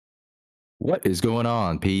What is going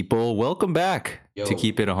on, people? Welcome back to Yo.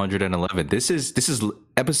 Keep It 111. This is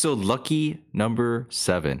episode lucky number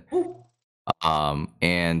 7. Woo.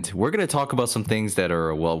 And we're gonna talk about some things that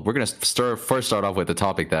are we're gonna start off with a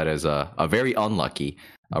topic that is a very unlucky.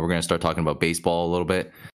 We're gonna start talking about baseball a little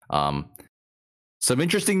bit. Some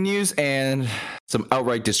interesting news and some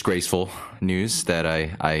outright disgraceful news that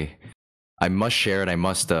I must share and I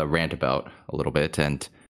must rant about a little bit, and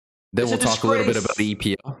then It's we'll a talk a little bit about disgrace.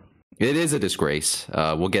 the EPL. It is a disgrace.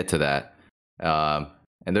 We'll get to that. And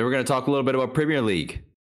then we're going to talk a little bit about Premier League.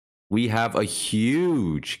 We have a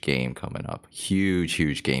huge game coming up.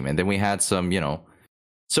 Huge game. And then we had some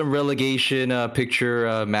relegation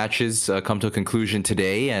picture matches come to a conclusion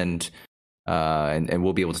today. And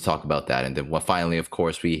we'll be able to talk about that. And then finally, of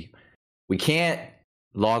course, we can't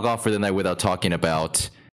log off for the night without talking about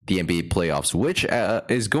the NBA playoffs, which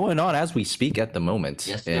is going on as we speak at the moment.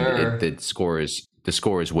 Yes, and sir. the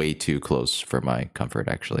score is way too close for my comfort,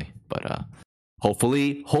 actually. But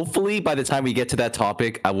hopefully by the time we get to that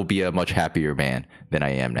topic, I will be a much happier man than I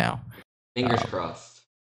am now. Fingers crossed.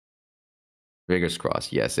 Fingers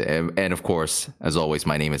crossed. Yes. And of course, as always,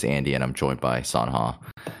 my name is Andy and I'm joined by Sanha.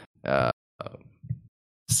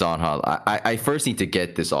 Sanha, I first need to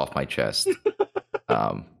get this off my chest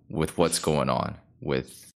with what's going on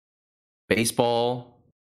with baseball.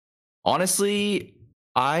 Honestly,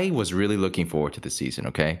 I was really looking forward to the season,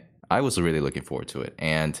 okay? I was really looking forward to it.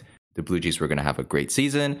 And the Blue Jays were going to have a great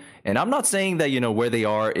season. And I'm not saying that, where they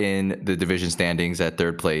are in the division standings at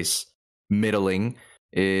third place, middling,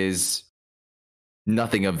 is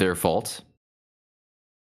nothing of their fault.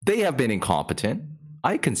 They have been incompetent.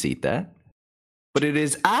 I concede that. But it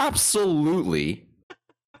is absolutely,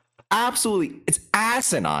 it's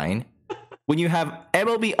asinine when you have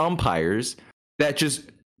MLB umpires that just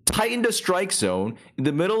tightened the strike zone in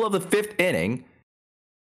the middle of the 5th inning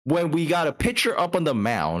when we got a pitcher up on the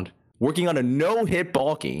mound working on a no-hit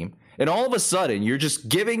ball game, and all of a sudden you're just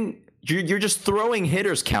throwing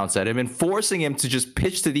hitters counts at him and forcing him to just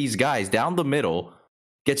pitch to these guys down the middle,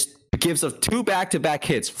 gives us 2 back-to-back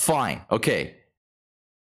hits. Fine, okay.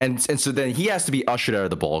 And so then he has to be ushered out of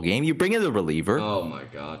the ball game. You bring in the reliever. Oh my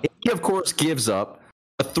God. He, of course, gives up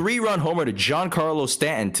a 3-run homer to Giancarlo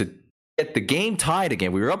Stanton to get the game tied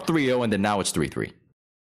again. We were up 3-0, and then now it's 3-3.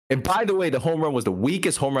 And by the way, the home run was the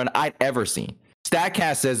weakest home run I'd ever seen.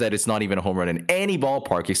 StatCast says that it's not even a home run in any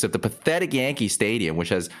ballpark except the pathetic Yankee Stadium, which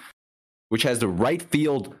has the right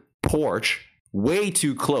field porch way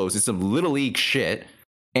too close. It's some little league shit.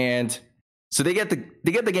 And so they get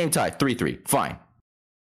the game tied 3-3. Fine.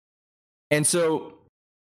 And so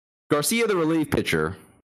Garcia, the relief pitcher,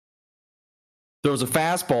 throws a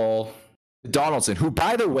fastball to Donaldson, who,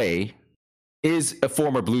 by the way, is a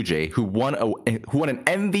former Blue Jay who won an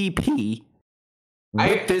MVP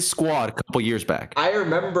with this squad a couple years back. I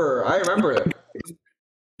remember it.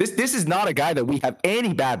 This is not a guy that we have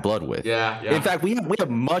any bad blood with. Yeah. In fact, we have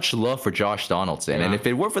much love for Josh Donaldson. Yeah. And if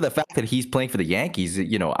it weren't for the fact that he's playing for the Yankees,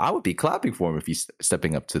 I would be clapping for him if he's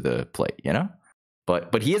stepping up to the plate,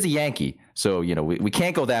 But he is a Yankee, so, we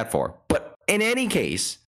can't go that far. But in any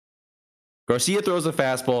case, Garcia throws a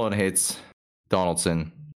fastball and hits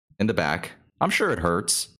Donaldson in the back. I'm sure it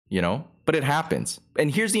hurts, but it happens.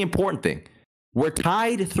 And here's the important thing. We're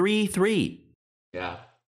tied 3-3. Yeah.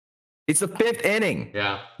 It's the 5th inning.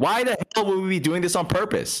 Yeah. Why the hell would we be doing this on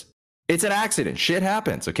purpose? It's an accident. Shit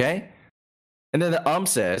happens, okay? And then the ump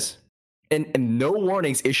says, and no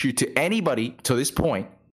warnings issued to anybody to this point,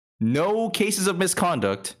 no cases of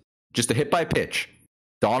misconduct, just a hit by pitch.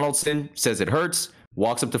 Donaldson says it hurts,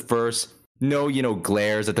 walks up to first, no,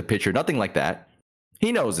 glares at the pitcher, nothing like that.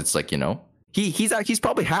 He knows it's like, he's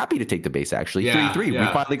probably happy to take the base, actually. 3-3. Yeah.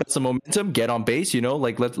 We finally got some momentum, get on base,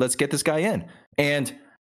 let's get this guy in. And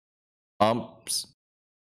umps,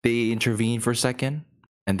 they intervene for a second,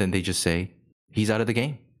 and then they just say, he's out of the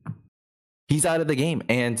game. He's out of the game.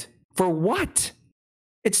 And for what?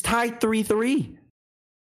 It's tied 3-3.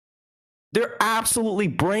 They're absolutely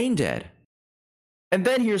brain dead. And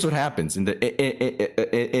then here's what happens in the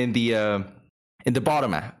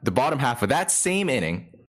bottom half of that same inning.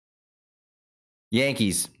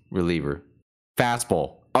 Yankees reliever,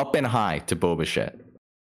 fastball up and high to Bo Bichette.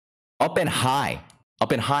 Up and high,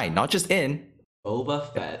 not just in.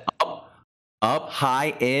 Boba Fett. Up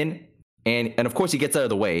high in, and of course he gets out of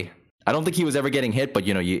the way. I don't think he was ever getting hit, but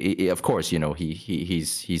of course,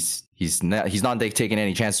 he's not taking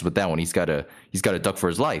any chances with that one. He's got to duck for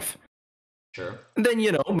his life. Sure. And then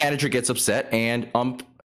manager gets upset, and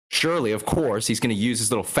surely, of course, he's going to use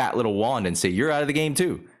his fat little wand and say, "You're out of the game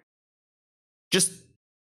too." Just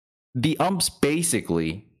the umps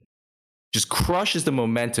basically just crushes the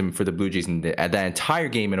momentum for the Blue Jays at that entire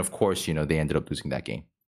game. And of course, they ended up losing that game.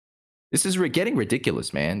 This is getting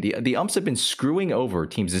ridiculous, man. The umps have been screwing over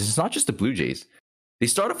teams. This is not just the Blue Jays. They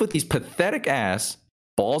start off with these pathetic ass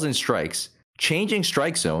balls and strikes, changing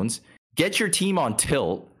strike zones, get your team on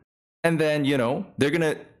tilt, and then, they're going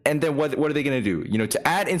to, and then what are they going to do? To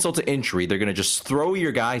add insult to injury, they're going to just throw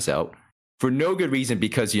your guys out for no good reason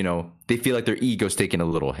because, they feel like their ego's taking a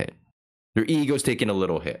little hit. Their ego's taking a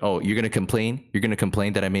little hit. Oh, you're going to complain? You're going to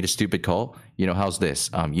complain that I made a stupid call? How's this?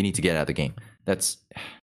 You need to get out of the game. That's,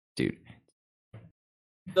 dude.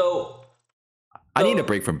 So I need a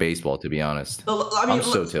break from baseball, to be honest. I'm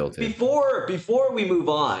so tilted. Before we move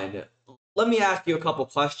on, let me ask you a couple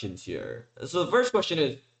questions here. So the first question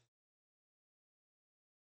is,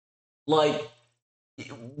 like,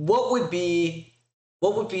 what would be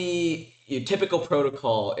your typical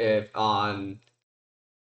protocol if on,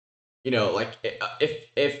 like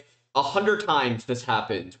if 100 times this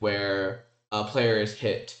happens where a player is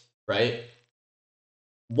hit, right?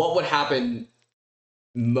 What would happen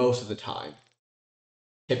most of the time,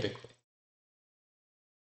 typically?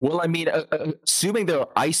 Well, I mean, assuming there are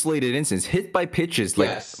isolated instances, hit by pitches, like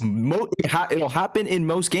yes. It'll happen in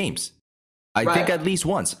most games. I think at least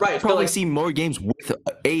once. Right. I'll probably see more games with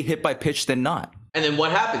a hit by pitch than not. And then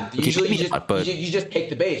what happens? Usually you just take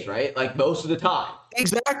the base, right? Like most of the time.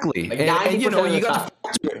 Exactly. Like and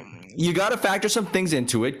you got to factor some things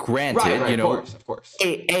into it. Granted, right, of course.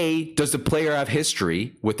 A, does the player have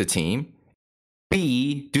history with the team?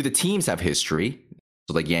 B, do the teams have history?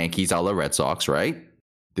 So like Yankees, a la Red Sox, right?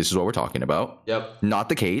 This is what we're talking about. Yep. Not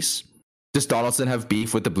the case. Does Donaldson have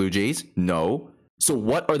beef with the Blue Jays? No. So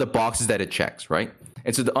what are the boxes that it checks, right?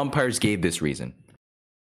 And so the umpires gave this reason.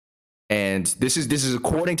 And this is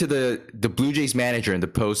according to the Blue Jays manager in the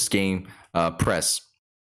post-game press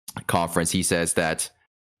conference. He says that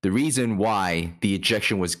the reason why the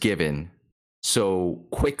ejection was given so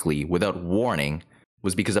quickly without warning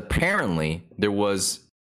was because apparently there was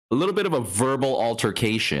a little bit of a verbal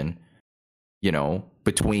altercation,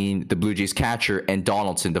 between the Blue Jays catcher and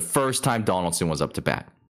Donaldson the first time Donaldson was up to bat.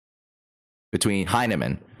 Between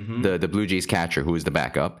Heineman, the Blue Jays catcher, who is the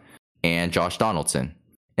backup, and Josh Donaldson.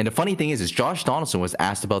 And the funny thing is Josh Donaldson was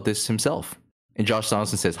asked about this himself. And Josh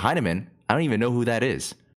Donaldson says, Heineman, I don't even know who that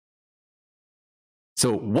is.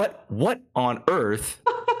 So what on earth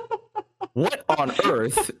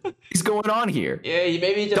is going on here? Yeah, you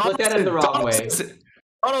maybe just looked at it the wrong way.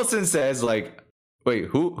 Donaldson says, like, wait,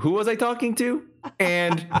 who was I talking to?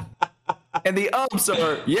 And the umps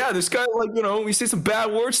are, yeah, this guy, like, we say some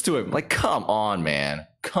bad words to him. Like, come on, man.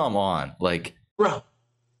 Come on. Like, bro.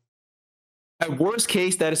 At worst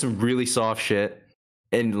case, that is some really soft shit.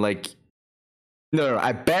 And, like, no,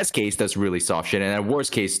 at best case, that's really soft shit. And at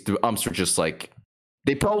worst case, the umps were just like,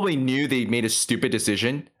 they probably knew they made a stupid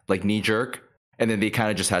decision, like knee jerk. And then they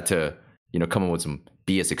kind of just had to, come up with some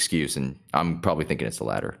BS excuse. And I'm probably thinking it's the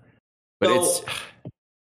latter. But it's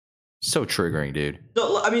so triggering, dude.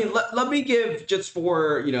 So, I mean, let me give, just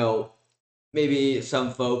for, maybe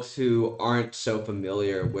some folks who aren't so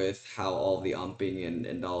familiar with how all the umping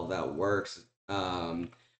and all of that works.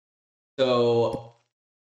 So,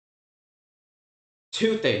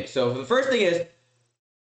 two things. So, the first thing is,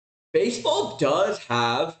 baseball does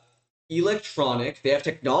have electronics, they have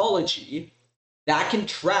technology that can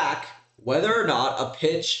track whether or not a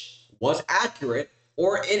pitch was accurate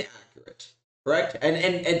or inaccurate, correct?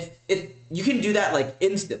 And you can do that like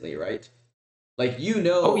instantly, right? Like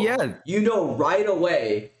oh yeah, right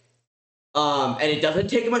away. And it doesn't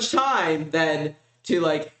take much time then to,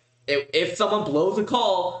 like, if someone blows a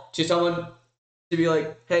call to someone, to be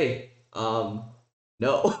like, hey,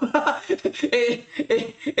 no.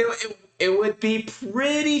 it would be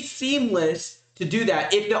pretty seamless to do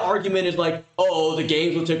that if the argument is like, oh, the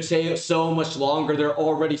games will take so much longer, they're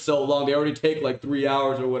already so long, they already take like 3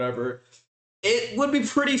 hours or whatever. It would be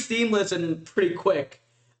pretty seamless and pretty quick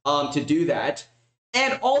to do that.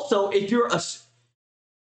 And also, the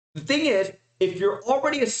thing is, if you're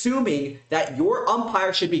already assuming that your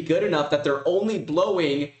umpire should be good enough that they're only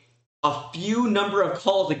blowing a few number of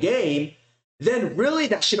calls a game, then really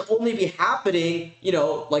that should only be happening,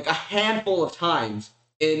 like a handful of times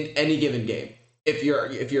in any given game. If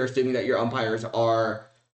you're assuming that your umpires are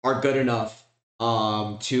good enough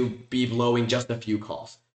to be blowing just a few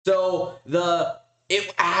calls. So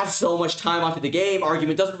it adds so much time onto the game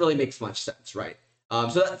argument doesn't really make much sense, right?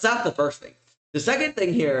 So that's the first thing. The second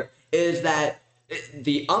thing here is that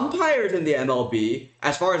the umpires in the MLB,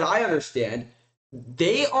 as far as I understand,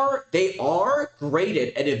 they are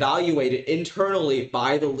graded and evaluated internally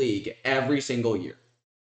by the league every single year.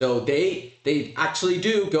 So they actually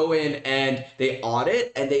do go in and they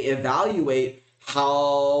audit and they evaluate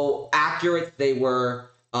how accurate they were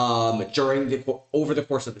over the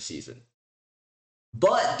course of the season.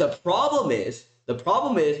 But the problem is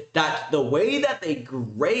that the way that they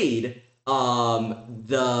grade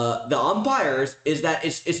the umpires is that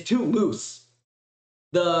it's too loose.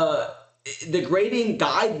 The grading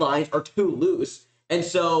guidelines are too loose, and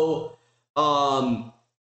so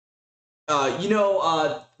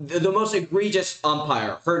the most egregious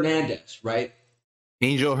umpire, Hernandez, right?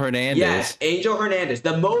 Angel Hernandez. Yes, Angel Hernandez.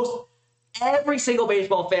 Every single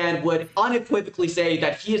baseball fan would unequivocally say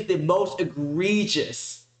that he is the most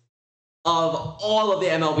egregious of all of the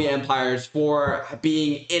MLB umpires for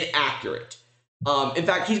being inaccurate. In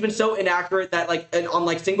fact, he's been so inaccurate that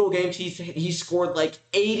on single games he's scored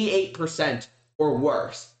 88% or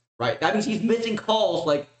worse. Right? That means he's missing calls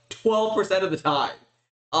 12% of the time.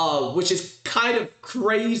 Which is kind of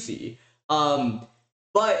crazy.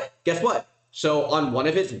 But guess what? So on one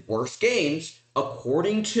of his worst games,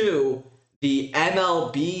 according to the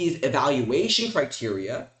MLB's evaluation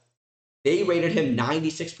criteria, they rated him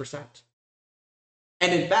 96%.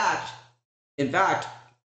 And in fact,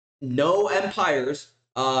 no umpires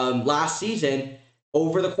last season,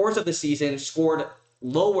 over the course of the season, scored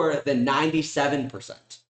lower than 97%,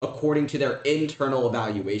 according to their internal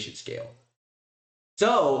evaluation scale.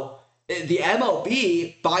 So the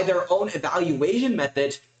MLB, by their own evaluation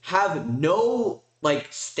methods, have no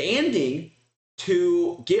standing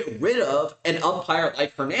to get rid of an umpire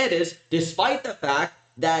like Hernandez, despite the fact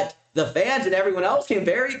that the fans and everyone else can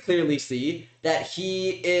very clearly see that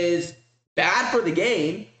he is bad for the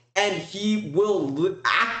game and he will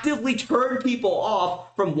actively turn people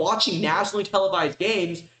off from watching nationally televised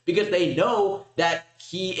games because they know that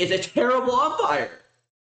he is a terrible umpire.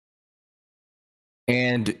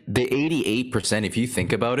 And the 88%, if you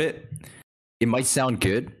think about it, it might sound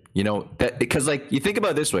good, that because you think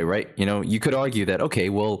about it this way, right? You could argue that, okay,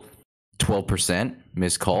 well, 12%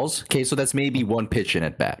 missed calls. Okay, so that's maybe one pitch in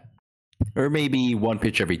at bat, or maybe one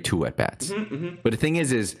pitch every two at bats. Mm-hmm. But the thing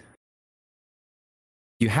is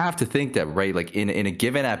you have to think that, right? In a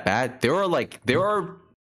given at bat, there are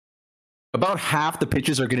about half the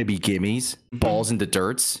pitches are going to be gimmies, balls in the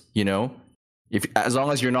dirts, as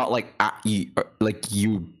long as you're not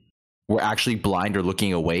you were actually blind or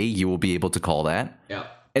looking away, you will be able to call that. Yeah.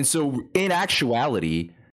 And so in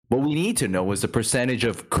actuality, what we need to know is the percentage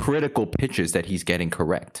of critical pitches that he's getting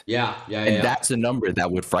correct. Yeah. And that's a number that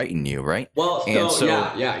would frighten you, right? Well,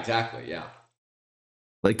 yeah, exactly. Yeah.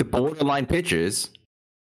 The borderline pitches,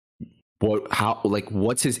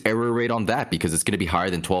 what's his error rate on that? Because it's going to be higher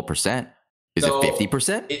than 12%. Is it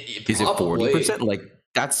 50%? Is it 40%?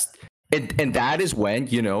 That's... And that is when,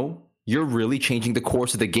 you're really changing the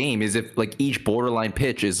course of the game, is if each borderline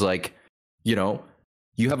pitch is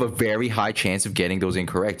you have a very high chance of getting those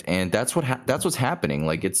incorrect. And that's what's happening.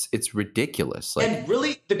 It's ridiculous. And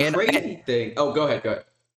really the crazy thing. Oh, go ahead.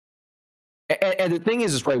 And the thing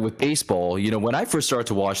is right with baseball, when I first started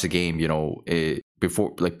to watch the game,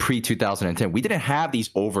 before pre-2010, we didn't have these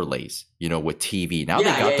overlays, with TV. Now they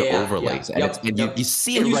got the overlays. And you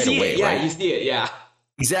see it right away, right? Yeah, you see it, yeah.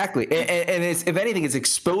 Exactly. And it's, if anything, it's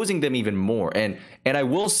exposing them even more. And I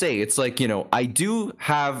will say, it's I do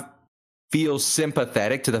feel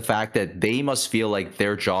sympathetic to the fact that they must feel like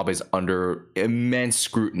their job is under immense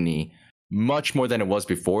scrutiny, much more than it was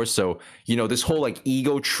before. So, this whole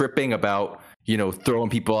ego tripping about,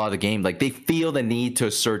 throwing people out of the game, they feel the need to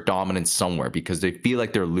assert dominance somewhere because they feel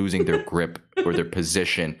like they're losing their grip or their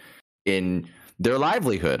position in their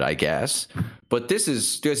livelihood, I guess. But this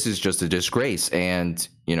is just a disgrace. And,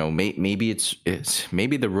 maybe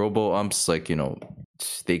maybe the robo umps,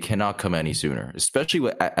 they cannot come any sooner, especially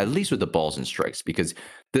at least with the balls and strikes, because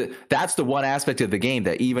that's the one aspect of the game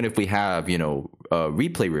that even if we have, a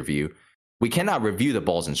replay review, we cannot review the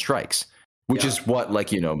balls and strikes, which is what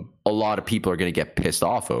a lot of people are going to get pissed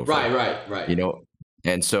off over. Right.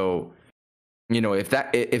 And so, if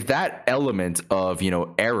that element of,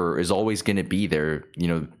 error is always going to be there,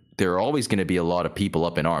 there are always going to be a lot of people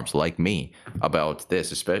up in arms like me about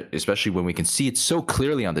this, especially when we can see it so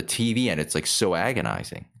clearly on the TV and it's so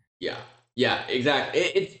agonizing. Yeah,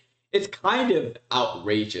 exactly. It's kind of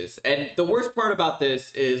outrageous. And the worst part about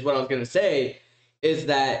this is what I was going to say is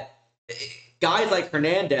that guys like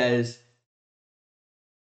Hernandez,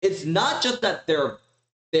 it's not just that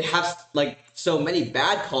they have so many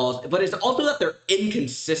bad calls, but it's also that they're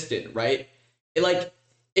inconsistent, right?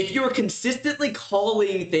 If you're consistently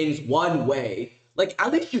calling things one way,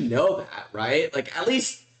 at least that, right? At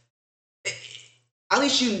least at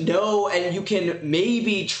least you know, and you can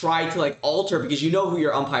maybe try to like alter because you know who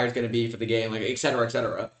your umpire is going to be for the game, like et cetera, et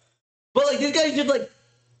cetera. But like this guy's just like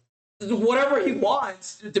whatever he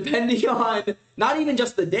wants, depending on not even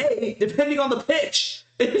just the day, depending on the pitch.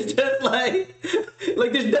 It's just like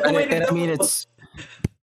there's no way to know. I mean,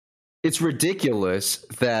 it's ridiculous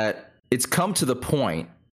that it's come to the point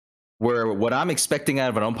where what I'm expecting out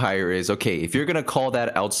of an umpire is, okay, if you're gonna call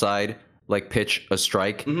that outside like pitch a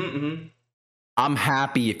strike, I'm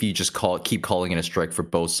happy if you just keep calling it a strike for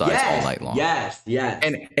both sides all night long. Yes.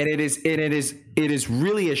 And it is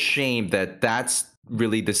really a shame that that's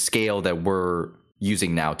really the scale that we're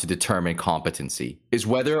using now to determine competency, is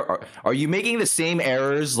whether are you making the same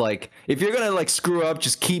errors? Like if you're gonna like screw up,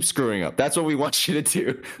 just keep screwing up. That's what we want you to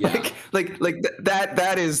do. Yeah.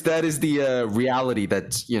 That is the reality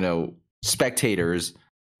that, you know, spectators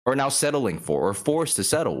are now settling for or forced to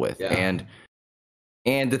settle with. Yeah.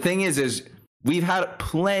 And the thing is we've had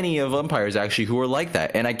plenty of umpires actually who are like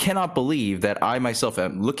that, and I cannot believe that I myself,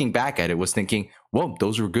 looking back at it, was thinking, whoa,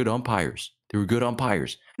 those were good umpires. They were good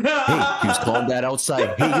umpires. Hey, he was calling that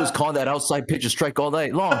outside. Hey, he was calling that outside pitch a strike all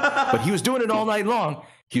night long. But he was doing it all night long.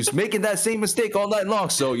 He was making that same mistake all night long.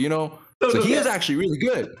 So, you know, so he is actually really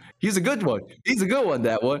good. He's a good one. He's a good one,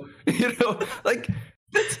 that one. You know, like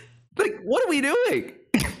what are we doing?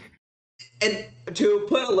 And to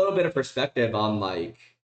put a little bit of perspective on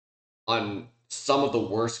some of the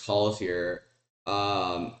worst calls here.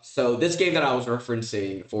 So this game that I was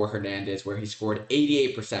referencing for Hernandez, where he scored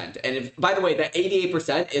 88%, and by the way, that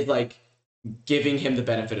 88% is like giving him the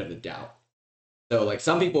benefit of the doubt. So like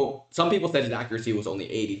some people said his accuracy was only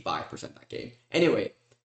 85% that game. Anyway,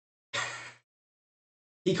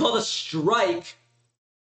 he called a strike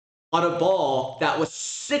on a ball that was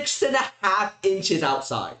 6.5 inches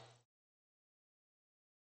outside,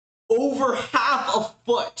 over half a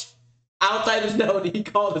foot outside his nose. He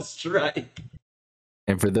called a strike.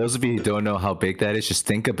 And for those of you who don't know how big that is, just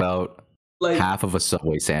think about like half of a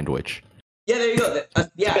Subway sandwich. Yeah, there you go.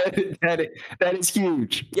 Yeah, that is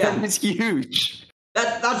huge. Yeah, that is huge.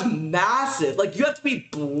 That's massive. Like you have to be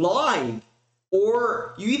blind,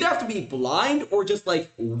 or you either have to be blind or just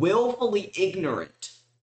like willfully ignorant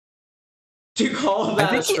to call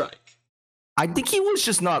that a strike. I think he was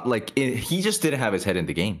just not like he just didn't have his head in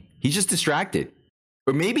the game. He's just distracted,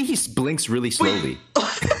 or maybe he blinks really slowly.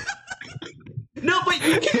 No, but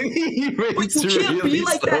you can't really be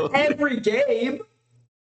like slowly. That every game.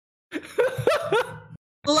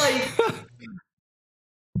 Like,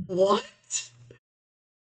 what?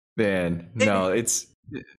 Man, no, it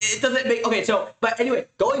doesn't make... Okay, so, but anyway,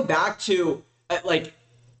 going back to, like,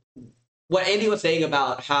 what Andy was saying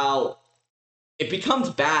about how it becomes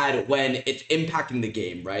bad when it's impacting the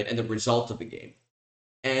game, right? And the result of the game.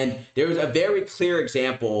 And there was a very clear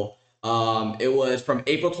example. It was from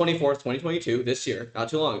April 24th, 2022, this year, not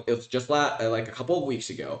too long. It was just like a couple of weeks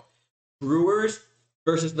ago. Brewers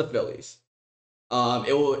versus the Phillies.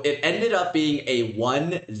 It ended up being a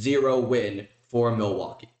 1-0 win for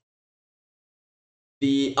Milwaukee.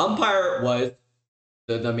 The umpire was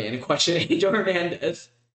the man in question, Angel Hernandez.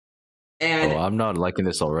 And I'm not liking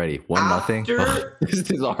this already. 1-0. This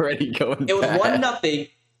is already going. It was 1-0.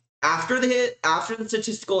 After the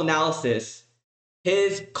statistical analysis,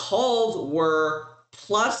 his calls were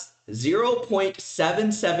plus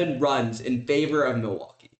 0.77 runs in favor of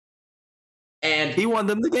Milwaukee. And he won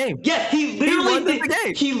them the game. Yeah, he literally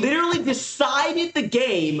decided the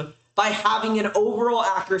game by having an overall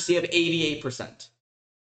accuracy of 88%.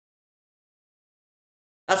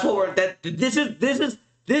 That's what this is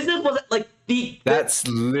what like that's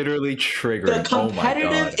literally triggered. The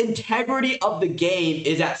competitive integrity of the game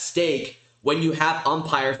is at stake when you have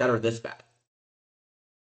umpires that are this bad.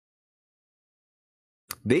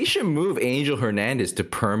 They should move Angel Hernandez to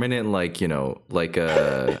permanent, like, you know, like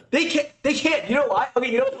a... They can't. You know why?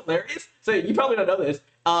 Okay, you know what's hilarious? So you probably don't know this.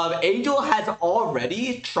 Angel has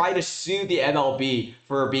already tried to sue the MLB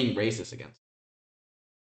for being racist against.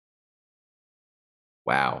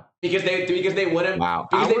 Wow. Because they wouldn't. Wow.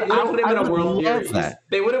 Because they wouldn't put him in a World Series.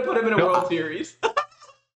 They wouldn't put him in a World Series.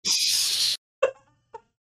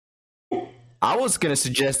 I was going to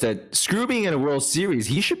suggest that screw being in a World Series,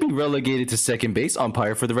 he should be relegated to second base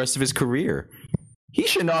umpire for the rest of his career. He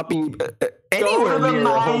should not be anywhere near the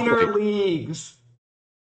minor leagues.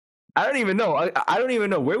 I don't even know. I don't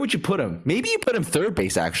even know. Where would you put him? Maybe you put him third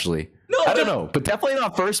base, actually. No, I don't know, but definitely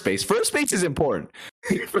not first base. First base is important.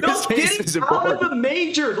 First base is important. Out of the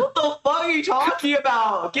majors. What the fuck are you talking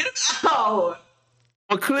about? Get him out.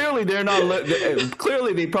 Well, clearly they're not.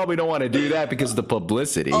 Clearly, they probably don't want to do that because of the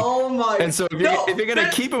publicity. Oh my! And so if you're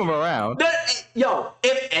gonna keep him around,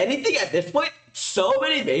 if anything at this point, so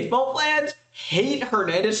many baseball fans hate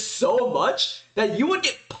Hernandez so much that you would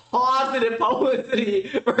get positive publicity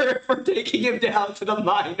for taking him down to the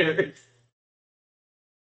minors.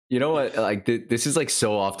 You know what? Like this is like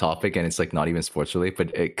so off topic, and it's like not even sports related,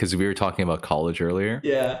 but because we were talking about college earlier.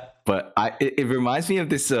 Yeah. But it reminds me of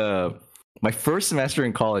this. My first semester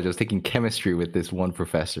in college, I was taking chemistry with this one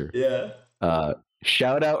professor. Yeah.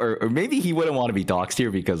 Shout out, or maybe he wouldn't want to be doxed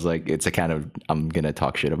here because like it's a kind of I'm gonna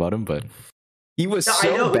talk shit about him, but he was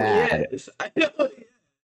so bad. I know who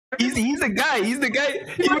he is. He's the guy. He's the guy.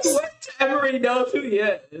 He went to Emory knows who he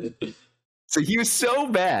is. So he was so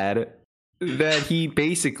bad that he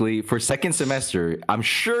basically, for second semester, I'm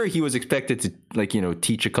sure he was expected to like,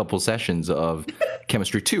 teach a couple sessions of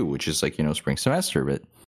chemistry 2, which is like, spring semester, but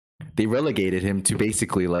they relegated him to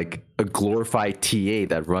basically like a glorified TA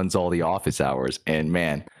that runs all the office hours. And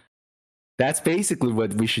man, that's basically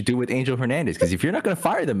what we should do with Angel Hernandez. Because if you're not going to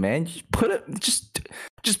fire the man,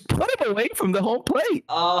 just put him away from the home plate.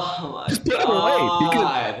 Oh my just put him away,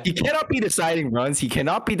 because he cannot be deciding runs. He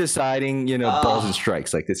cannot be deciding, balls and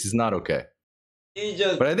strikes. Like, this is not okay.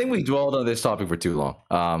 But I think we dwelled on this topic for too long.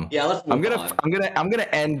 Yeah, let's move on. I'm gonna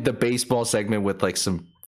end the baseball segment with like some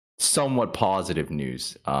somewhat positive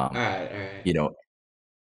news. All right.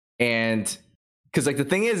 And because like the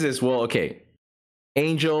thing is well, okay,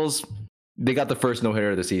 Angels, they got the first no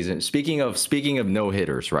hitter of the season. Speaking of no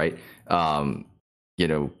hitters, right? Yusei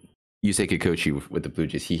Kikuchi with the Blue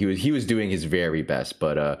Jays, he was doing his very best,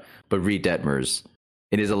 but Reed Detmers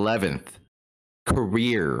in his 11th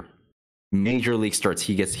career major league starts,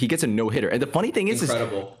 he gets a no hitter. And the funny thing is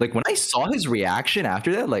like when I saw his reaction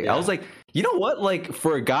after that, like I was like, you know what? Like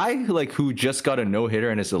for a guy who just got a no hitter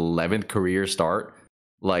in his 11th career start,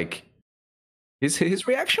 like his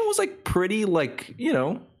reaction was like pretty like,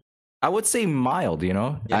 I would say mild,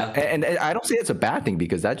 Yeah. And I don't say it's a bad thing,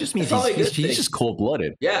 because that just means he's just cold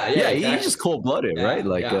blooded. Yeah, exactly. He's just cold blooded, right?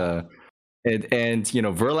 Like and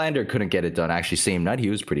Verlander couldn't get it done. Actually, same night he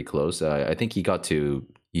was pretty close. I think he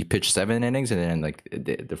pitched 7 innings, and then like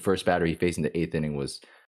the first batter he faced in the 8th inning was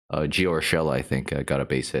Gio Urshela, I think, got a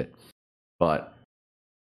base hit. But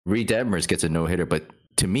Reed Detmers gets a no hitter. But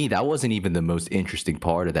to me, that wasn't even the most interesting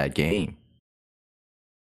part of that game.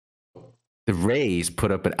 The Rays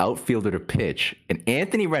put up an outfielder to pitch, and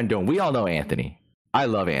Anthony Rendon. We all know Anthony. I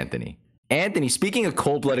love Anthony. Anthony, speaking of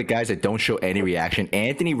cold-blooded guys that don't show any reaction,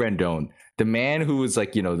 Anthony Rendon, the man who was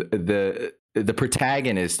like, the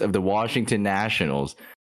protagonist of the Washington Nationals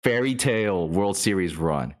fairy tale World Series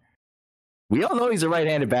run. We all know he's a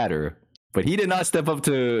right-handed batter, but he did not step up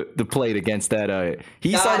to the plate against that.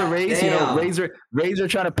 He saw the Rays. Rays are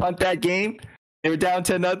trying to punt that game. They were down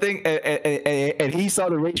 10-0, and he saw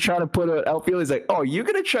the Rays trying to put an outfield. He's like, "Oh, you're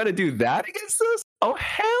gonna try to do that against us? Oh,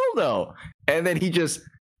 hell no!" And then he just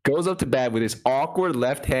goes up to bat with his awkward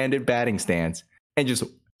left-handed batting stance and just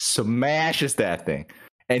smashes that thing.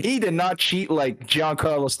 And he did not cheat like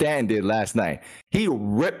Giancarlo Stanton did last night. He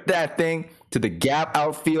ripped that thing to the gap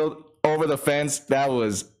outfield over the fence. That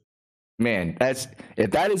was, man,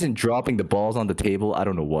 if that isn't dropping the balls on the table, I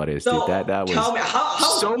don't know what is. So, dude. That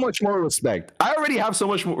was so much more respect. I already have so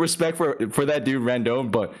much respect for that dude Rendon,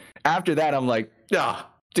 but after that, I'm like,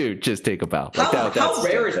 dude, just take a bow. Like how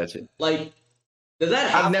rare is it? Like, does that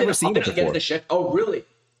happen? I've never seen it before. Oh, really?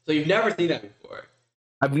 So you've never seen that before?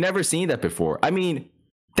 I've never seen that before. I mean,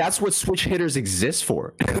 that's what switch hitters exist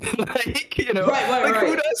for. Right.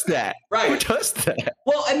 Who does that? Right. Who does that?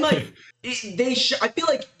 Well, and like I feel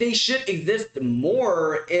like they should exist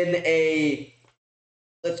more in a,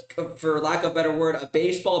 for lack of a better word, a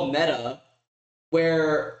baseball meta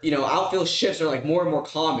where, outfield shifts are like more and more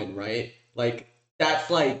common, right? Like that's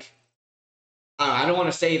like, I don't want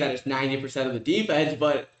to say that it's 90% of the defense,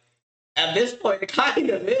 but at this point, it kind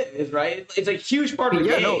of is, right? It's a huge part of the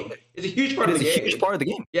game. No, it's a huge part of the game. It's a huge part of the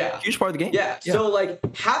game. Yeah. Huge part of the game. Yeah. So, like,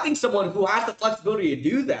 having someone who has the flexibility to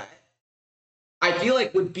do that, I feel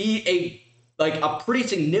like would be a pretty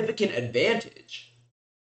significant advantage.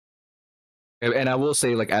 And I will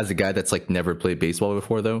say, like, as a guy that's, like, never played baseball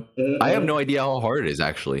before, though, I have no idea how hard it is,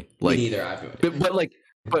 actually. Like, me neither. I have no idea.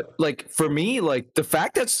 But for me, like the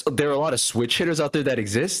fact that there are a lot of switch hitters out there that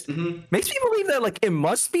exist makes me believe that like it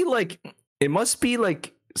must be like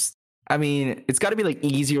I mean, it's got to be like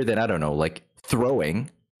easier than, I don't know, like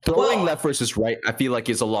throwing left versus right. I feel like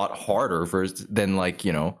is a lot harder than like,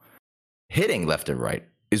 hitting left and right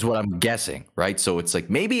is what I'm guessing, right? So it's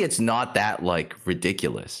like maybe it's not that like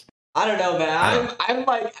ridiculous. I don't know, man. I'm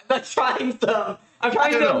trying some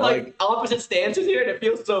opposite stances here, and it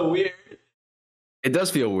feels so weird. It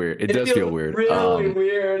does feel weird. It does feel weird. Really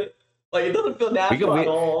weird. Like, it doesn't feel natural at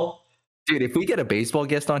all. Dude, if we get a baseball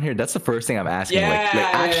guest on here, that's the first thing I'm asking.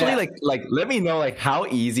 Yeah. Like, let me know like how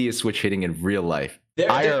easy is switch hitting in real life.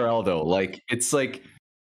 IRL though, like it's like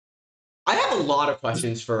I have a lot of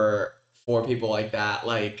questions for people like that.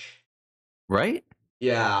 Like, right?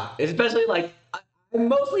 yeah, especially like I'm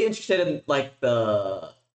mostly interested in like the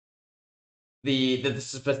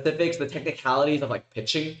specifics, the technicalities of like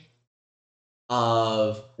pitching.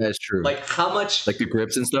 Of That's true. like how much like the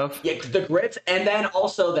grips and stuff. Yeah, the grips, and then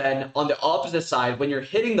also then on the opposite side, when you're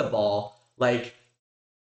hitting the ball, like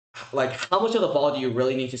how much of the ball do you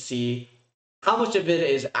really need to see? How much of it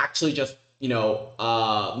is actually just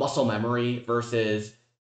muscle memory versus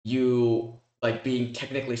you like being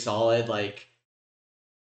technically solid? Like,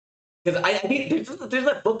 because I think there's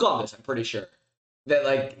a book on this. I'm pretty sure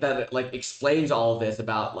that explains all of this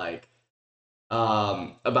about like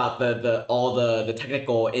about the all the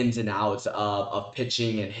technical ins and outs of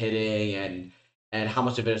pitching and hitting and how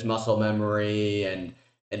much of it is muscle memory and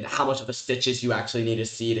how much of the stitches you actually need to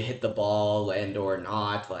see to hit the ball and or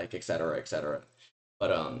not, like et cetera, et cetera.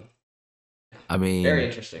 But I mean, very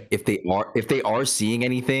interesting. If they are seeing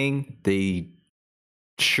anything, they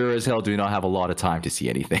sure as hell do not have a lot of time to see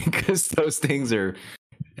anything because those things are.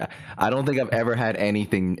 I don't think I've ever had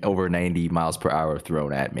anything over 90 miles per hour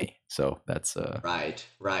thrown at me. So that's right.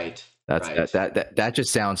 That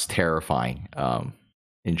just sounds terrifying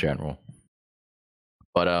in general.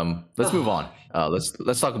 But let's move on.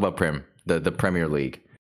 Let's talk about the Premier League.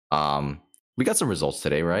 We got some results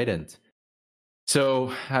today, right? And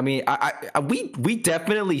so I mean, we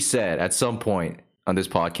definitely said at some point on this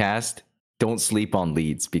podcast, don't sleep on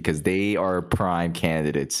Leeds because they are prime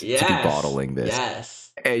candidates to be bottling this. Yes.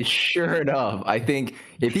 And sure enough, I think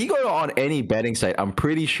if you go on any betting site, I'm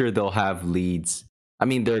pretty sure they'll have Leeds. I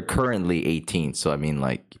mean, they're currently 18, so I mean,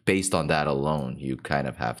 like based on that alone, you kind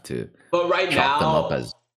of have to. But right now, them up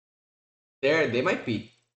as they might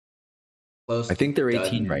be close. I think they're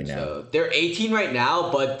 18 right now. So they're 18 right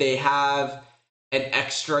now, but they have an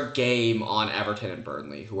extra game on Everton and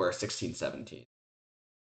Burnley, who are 16, 17.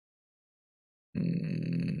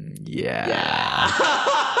 Yeah.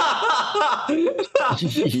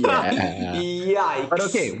 Yikes. But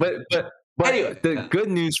okay, but anyway, the good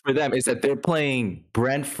news for them is that they're playing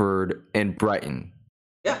Brentford and Brighton.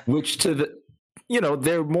 Yeah. Which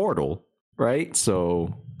they're mortal, right?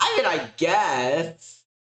 So I mean, I guess.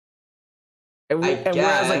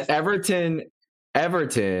 Whereas like Everton, I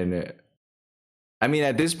mean,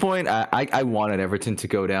 at this point, I wanted Everton to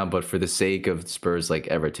go down, but for the sake of Spurs, like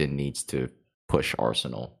Everton needs to push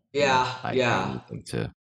Arsenal. Yeah, I need to.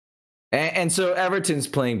 And so Everton's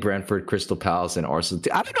playing Brentford, Crystal Palace, and Arsenal.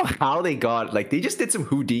 I don't know how they got they just did some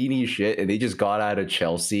Houdini shit, and they just got out of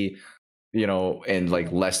Chelsea, and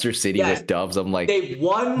like Leicester City with dubs. I'm like, they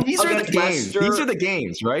won. These are the games. These are the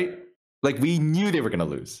games, right? Like we knew they were gonna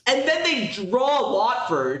lose, and then they draw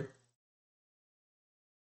Watford.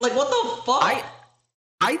 Like what the fuck?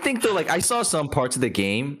 I think though, like I saw some parts of the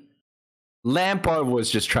game. Lampard was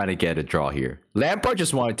just trying to get a draw here. Lampard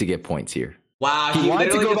just wanted to get points here. Wow, he wanted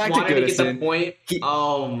to go back to Goodison. Point.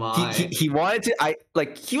 Oh my! He wanted to.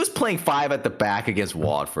 He was playing 5 at the back against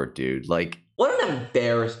Watford, dude. Like what an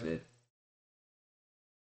embarrassment.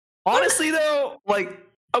 Honestly, though,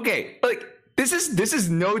 okay, this is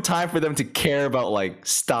no time for them to care about like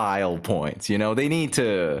style points. They need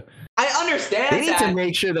to. I understand. They need to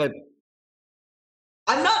make sure that.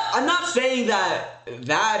 I'm not saying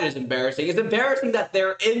that is embarrassing. It's embarrassing that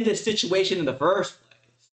they're in this situation in the first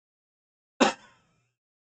place.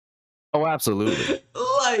 Oh, absolutely.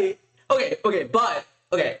 But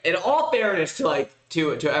in all fairness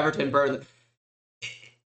to Everton, Burnley,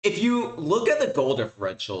 if you look at the goal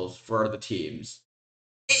differentials for the teams,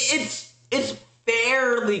 it's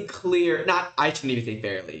fairly clear. I shouldn't even say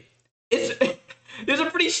fairly. There's a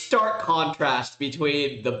pretty stark contrast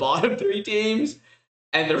between the bottom 3 teams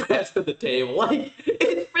and the rest of the table. Like,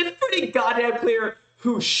 it's pretty goddamn clear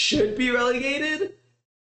who should be relegated.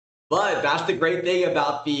 But that's the great thing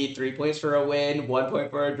about the 3 points for a win, 1 point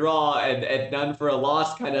for a draw, and none for a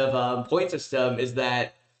loss kind of point system is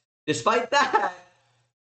that despite that,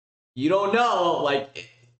 you don't know, like,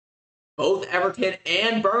 both Everton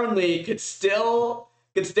and Burnley could still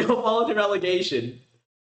fall into relegation,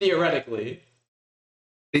 theoretically.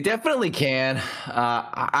 They definitely can.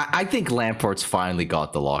 I think Lampard's finally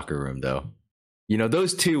got the locker room, though.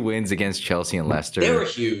 Those 2 wins against Chelsea and Leicester. They were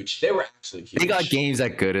huge. They were actually huge. They got games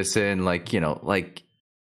at Goodison.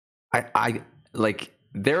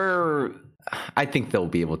 I think they'll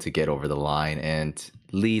be able to get over the line. And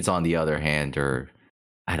Leeds, on the other hand,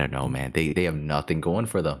 I don't know, man. They have nothing going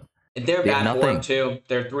for them. They're bad form, too.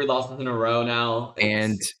 They're 3 losses in a row now.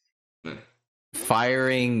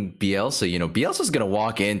 firing Bielsa, Bielsa's going to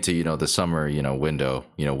walk into, the summer, window,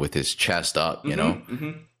 with his chest up,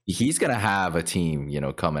 he's going to have a team,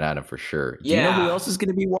 coming at him for sure. Yeah. Do you know who else is going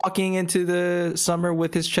to be walking into the summer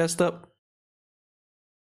with his chest up?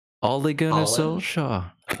 Ole Gunnar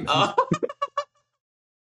Solskjaer.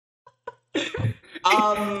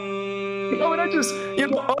 I just, I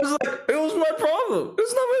was like, it was my problem.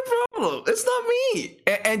 It's not my problem. It's not me.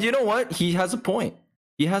 And you know what? He has a point.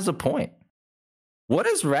 What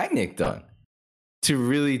has Rangnick done to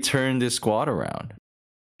really turn this squad around?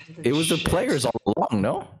 It was the players all along,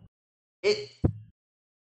 no?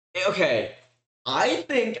 Okay. I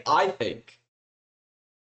think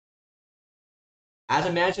as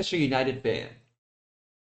a Manchester United fan,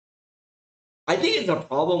 I think it's a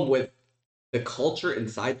problem with the culture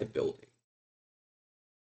inside the building.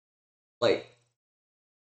 Like,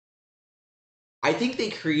 I think they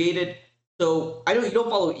created. So I know you don't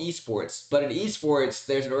follow esports, but in esports,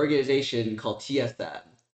 there's an organization called TSM.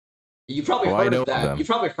 You probably heard of that. You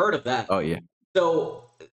probably heard of that. Oh yeah. So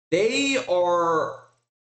they are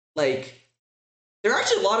like, there are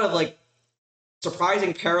actually a lot of like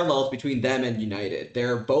surprising parallels between them and United.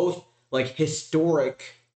 They're both like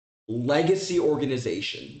historic legacy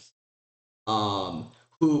organizations,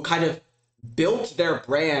 who kind of built their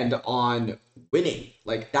brand on winning.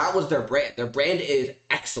 Like that was their brand. Their brand is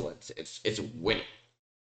excellence. It's winning.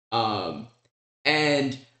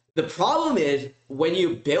 And the problem is when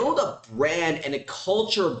you build a brand and a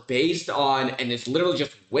culture based on, and it's literally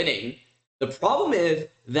just winning, the problem is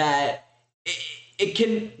that it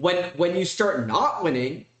can, when you start not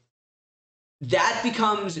winning, that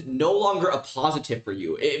becomes no longer a positive for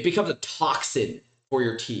you. It becomes a toxin for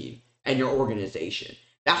your team and your organization.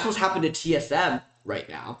 That's what's happened to TSM right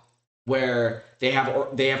now, where they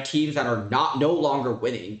have teams that are no longer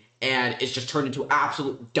winning, and it's just turned into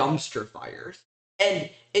absolute dumpster fires. And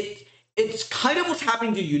it's kind of what's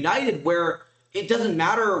happening to United, where it doesn't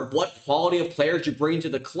matter what quality of players you bring to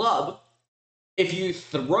the club. If you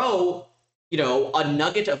throw, a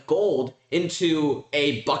nugget of gold into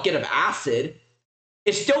a bucket of acid,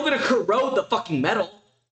 it's still going to corrode the fucking metal.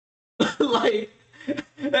 Like,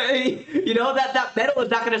 that metal is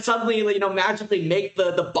not going to suddenly, magically make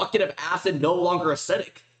the bucket of acid no longer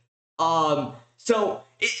acidic. So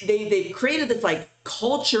they created this like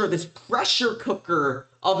culture, this pressure cooker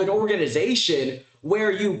of an organization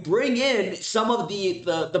where you bring in some of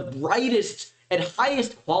the brightest and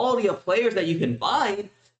highest quality of players that you can find,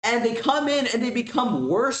 and they come in and they become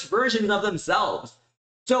worse versions of themselves.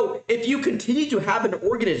 So if you continue to have an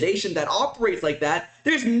organization that operates like that,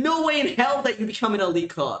 there's no way in hell that you become an elite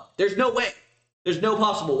club. There's no way. There's no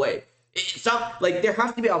possible way. It's not like there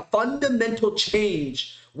has to be a fundamental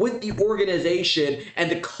change with the organization and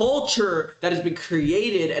the culture that has been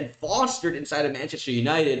created and fostered inside of Manchester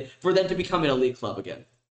United for them to become an elite club again.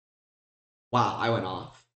 Wow, I went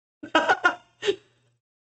off.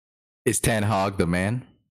 Is Ten Hag the man?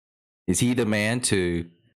 Is he the man to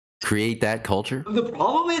create that culture? The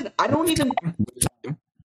problem is, I don't even...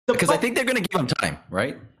 Because I think they're going to give him time,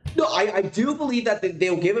 right? No, I do believe that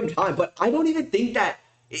they'll give him time, but I don't even think that,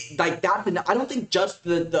 like, I don't think just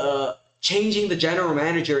the changing the general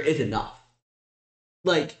manager is enough.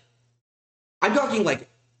 Like, I'm talking like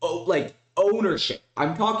ownership.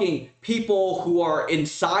 I'm talking people who are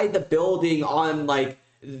inside the building on like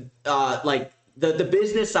the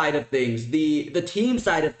business side of things, the team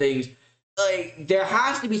side of things. Like, there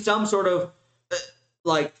has to be some sort of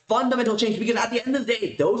like fundamental change, because at the end of the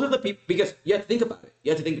day, those are the people. Because you have to think about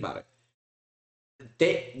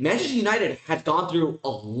it. Manchester United has gone through a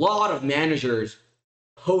lot of managers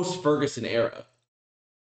post Ferguson era,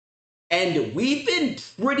 and we've been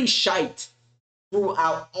pretty shite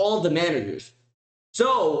throughout all the managers.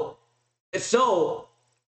 So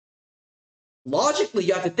logically,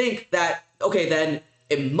 you have to think that, okay, then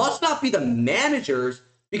it must not be the managers,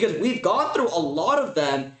 because we've gone through a lot of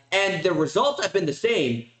them and the results have been the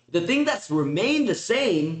same. The thing that's remained the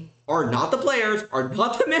same are not the players, are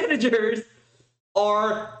not the managers,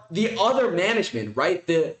 are the other management, right?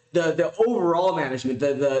 The overall management,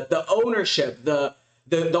 the ownership, the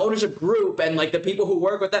ownership group, and like the people who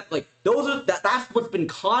work with that. Like, that's what's been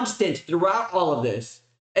constant throughout all of this.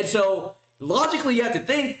 And so logically, you have to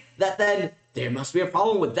think that then there must be a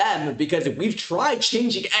problem with them, because if we've tried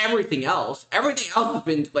changing everything else has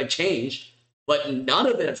been like changed, but none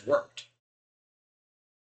of it has worked.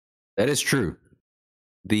 That is true.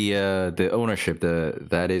 The ownership,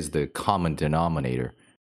 that is the common denominator.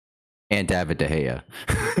 And David De Gea.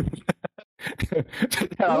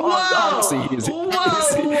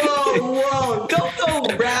 Whoa! Don't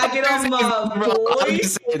go ragging boy. I'm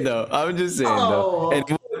just saying though.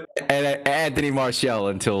 And Anthony Martial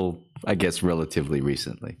until I guess relatively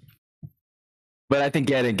recently. But I think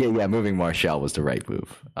moving Martial was the right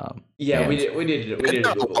move. We did. There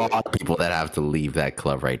are a lot of people that have to leave that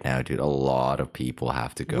club right now, dude. A lot of people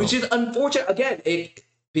have to go, which is unfortunate. Again,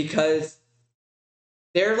 because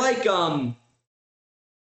they're like okay.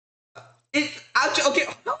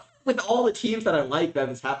 With all the teams that I like that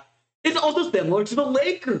has happened, it's also similar to the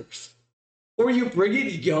Lakers, where you bring in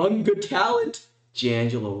young, good talent,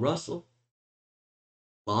 D'Angelo Russell,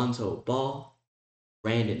 Lonzo Ball,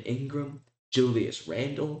 Brandon Ingram, Julius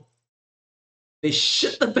Randle. They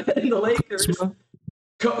shit the bed in the Lakers.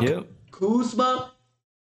 Kuzma.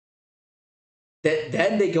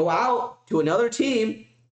 Then they go out to another team.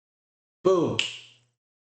 Boom.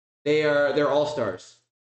 They're all-stars.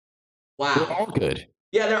 Wow. They're all good.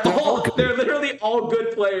 Yeah, they're literally all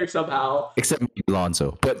good players somehow. Except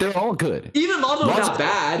Lonzo. But they're all good. Even Lonzo's not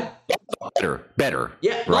bad. Better.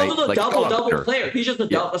 Yeah, right? Lonzo's a double-double player. He's just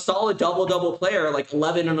a solid double-double player, like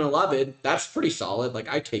 11 and 11. That's pretty solid.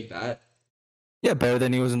 Like, I take that. Yeah, better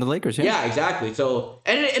than he was in the Lakers. Yeah, exactly. So,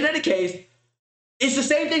 and in any case, it's the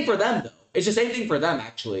same thing for them, though. It's the same thing for them,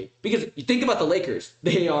 actually. Because you think about the Lakers.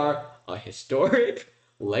 They are a historic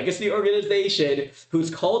legacy organization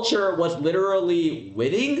whose culture was literally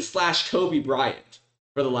winning / Kobe Bryant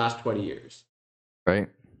for the last 20 years. Right.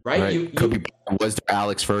 Kobe Bryant was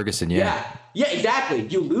Alex Ferguson, Yeah, exactly.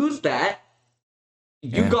 You lose that.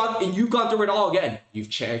 You've gone through it all again.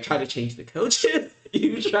 You've tried to change the coaches.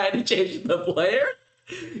 You tried to change the player.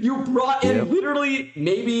 You brought in literally,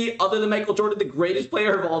 maybe other than Michael Jordan, the greatest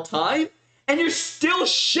player of all time, and you're still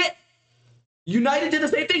shit. United did the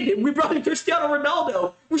same thing. We brought in Cristiano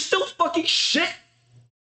Ronaldo. We're still fucking shit.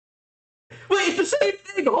 Wait, it's the same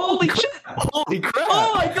thing. Holy shit. Holy crap.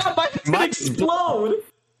 Oh my god, my head's gonna explode.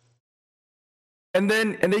 And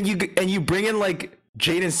then you bring in like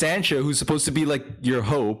Jayson Tatum, who's supposed to be like your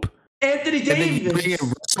hope. Anthony Davis. And then you bring in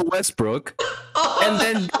Russell Westbrook. And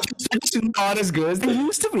then it's not as good as they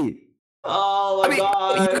used to be. Oh my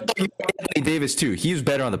god. Anthony Davis too. He was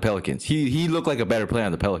better on the Pelicans. He looked like a better player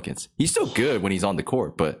on the Pelicans. He's still good when he's on the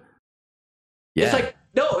court, but yeah. It's like,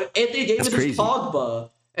 no, Anthony Davis is Pogba.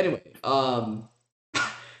 Anyway,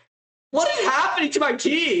 what is happening to my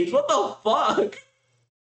teams? What the fuck?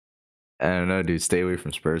 I don't know, dude. Stay away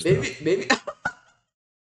from Spurs. Maybe.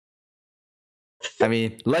 I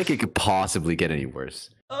mean, like it could possibly get any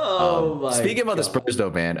worse. Oh my. Speaking about the Spurs,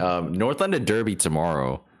 though, man. North London Derby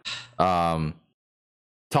tomorrow.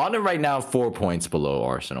 Tottenham right now 4 points below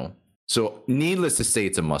Arsenal. So needless to say,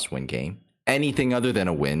 it's a must-win game. Anything other than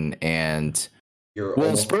a win, and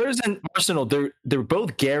Spurs and Arsenal, they're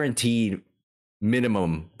both guaranteed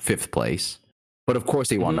minimum 5th place, but of course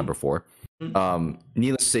they want number 4.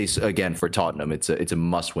 Needless to say, again, for Tottenham, it's a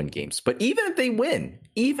must-win games. But even if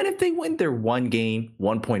they win, they're 1 game,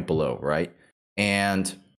 1 point below, right?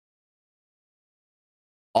 And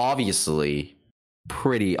obviously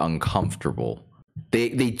pretty uncomfortable. They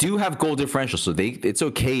do have goal differential, so it's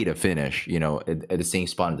okay to finish, at the same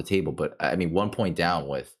spot on the table. But I mean, 1 point down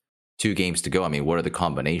with 2 games to go. I mean, what are the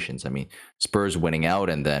combinations? I mean, Spurs winning out,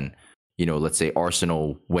 and then let's say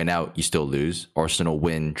Arsenal win out, you still lose. Arsenal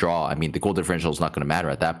win, draw. I mean, the goal differential is not going to matter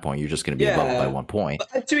at that point. You're just going to be above by 1 point.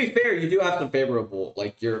 But to be fair, you do have some favorable,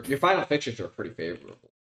 like your final fixtures are pretty favorable.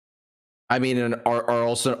 I mean, and are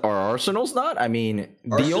Arsenal's not? I mean,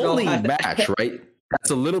 the only match, right, that's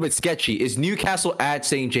a little bit sketchy is Newcastle at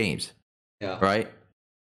St. James. Yeah. Right?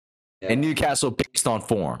 Yeah. And Newcastle, based on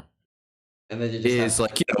form, and then is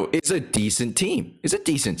like, it's a decent team. It's a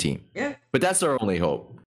decent team. Yeah. But that's our only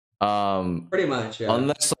hope. Pretty much, yeah.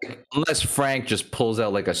 Unless Frank just pulls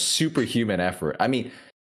out like a superhuman effort. I mean,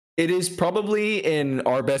 it is probably in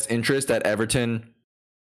our best interest that Everton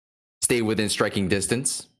stay within striking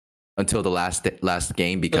distance until the last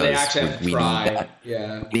game, because we need that.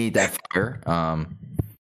 Yeah, we need that fire.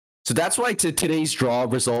 So that's why today's draw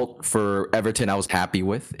result for Everton, I was happy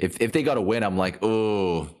with. If they got a win, I'm like,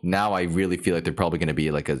 oh, now I really feel like they're probably going to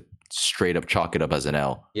be like a straight up chalk it up as an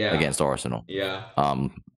L against Arsenal. Yeah.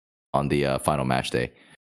 On the final match day.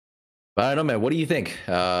 But I don't know, man. What do you think?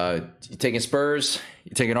 You taking Spurs?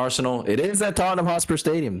 You taking Arsenal? It is at Tottenham Hotspur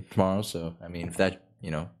Stadium tomorrow, so I mean, if that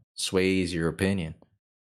sways your opinion.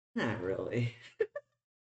 Not really.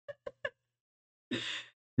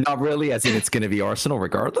 Not really, as in it's going to be Arsenal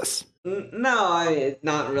regardless? No,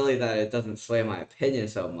 not really that it doesn't sway my opinion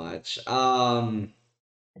so much. I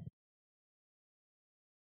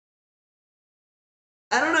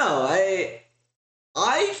don't know.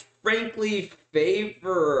 I frankly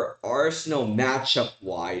favor Arsenal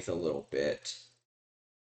matchup-wise a little bit.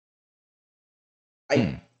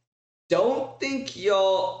 I don't think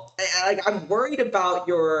you'll. I'm worried about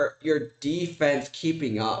your defense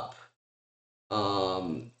keeping up.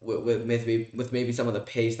 With maybe some of the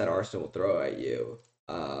pace that Arsenal will throw at you.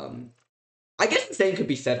 I guess the same could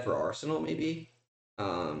be said for Arsenal, maybe.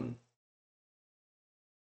 I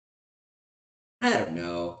don't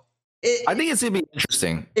know. I think it's gonna be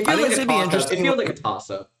interesting. It I feels think like it's a gonna be toss-up. interesting. It feels like a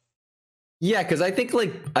toss-up. Yeah, because I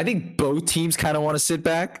think both teams kind of want to sit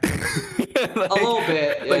back. A little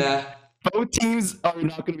bit, yeah. Both teams are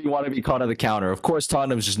not going to want to be caught on the counter. Of course,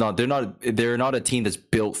 Tottenham's just not. They're not a team that's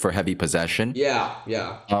built for heavy possession. Yeah.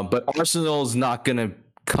 But Arsenal's not going to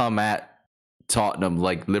come at Tottenham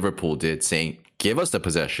like Liverpool did, saying, "Give us the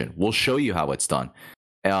possession. We'll show you how it's done."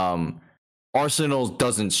 Arsenal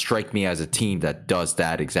doesn't strike me as a team that does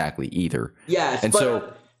that exactly either. Yes, and but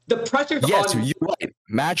so the pressure's yes, on. you're right.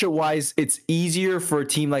 Matchup wise, it's easier for a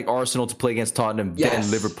team like Arsenal to play against Tottenham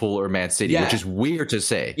than Liverpool or Man City, which is weird to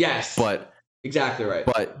say. Yes, but exactly right.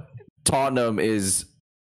 But Tottenham is.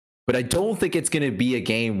 But I don't think it's going to be a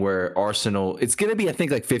game where Arsenal. It's going to be, I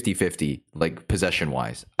think, like 50-50, like possession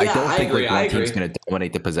wise. Yeah, I don't think agree. like one team's going to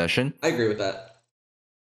dominate the possession. I agree with that.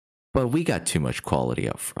 But we got too much quality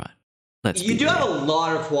up front. You do have a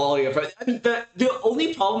lot of quality up front. I mean, the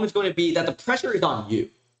only problem is going to be that the pressure is on you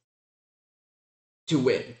to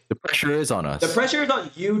win. The pressure is on us. The pressure is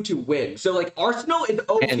on you to win. So, like, Arsenal is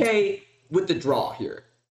okay with the draw here.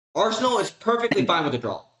 Arsenal is perfectly fine with the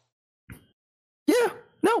draw. Yeah,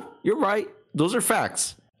 no, you're right. Those are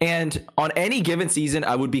facts. And on any given season,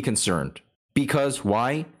 I would be concerned. Because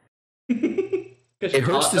why? It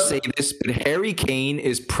hurts to say this, but Harry Kane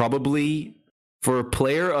is probably, for a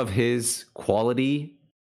player of his quality,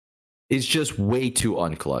 is just way too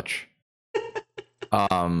unclutch.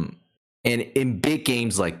 And in big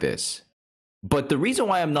games like this. But the reason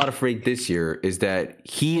why I'm not afraid this year is that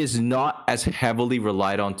he is not as heavily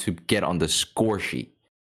relied on to get on the score sheet.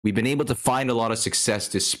 We've been able to find a lot of success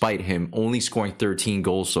despite him only scoring 13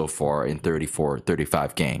 goals so far in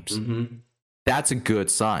 35 games. Mm-hmm. That's a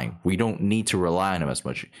good sign. We don't need to rely on him as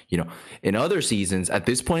much. You know, in other seasons, at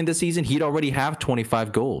this point in the season, he'd already have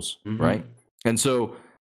 25 goals, right? And so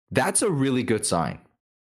that's a really good sign.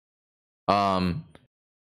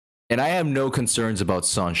 And I have no concerns about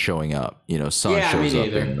Son showing up. You know, Son shows up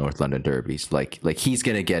in North London derbies. Like he's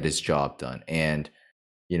going to get his job done. And,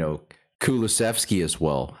 you know, Kulusevski as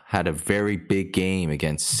well had a very big game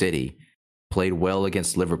against City, played well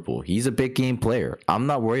against Liverpool. He's a big game player. I'm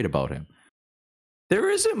not worried about him. There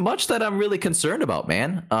isn't much that I'm really concerned about,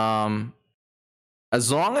 man.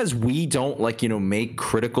 As long as we don't, like, you know, make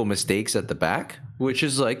critical mistakes at the back, which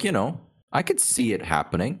is like, you know, I could see it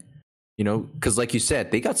happening. You know, because like you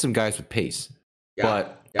said, they got some guys with pace.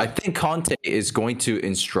 But I think Conte is going to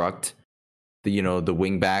instruct the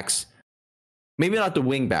wing backs. Maybe not the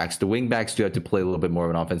wing backs. The wing backs do have to play a little bit more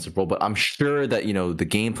of an offensive role. But I'm sure that, you know, the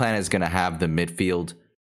game plan is going to have the midfield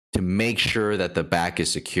to make sure that the back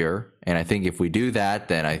is secure. And I think if we do that,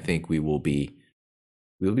 then I think we'll be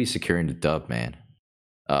securing the dub, man.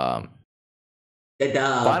 The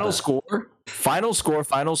dub. Final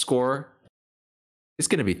score. It's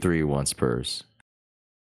going to be 3-1 Spurs.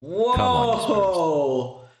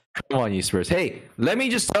 Whoa. Come on, you Spurs. Hey, let me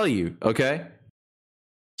just tell you, okay?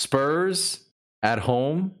 Spurs at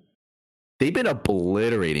home, they've been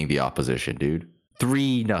obliterating the opposition, dude.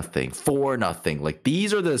 3-0, 4-0. Like,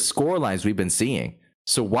 these are the score lines we've been seeing.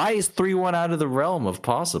 So why is 3-1 out of the realm of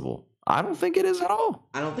possible? I don't think it is at all.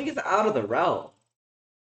 I don't think it's out of the realm.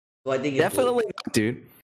 Well, I think it's definitely not, dude.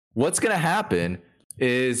 What's going to happen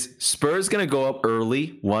is Spurs going to go up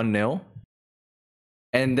early, 1-0.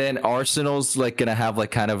 And then Arsenal's like going to have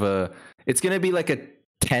like kind of it's going to be like a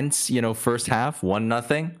tense, you know, first half,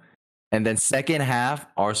 1-0. And then second half,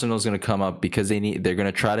 Arsenal's going to come up because they're going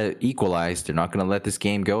to try to equalize. They're not going to let this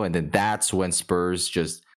game go. And then that's when Spurs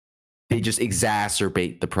just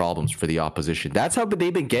exacerbate the problems for the opposition. That's how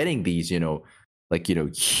they've been getting these, you know, like, you know,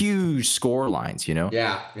 huge score lines, you know?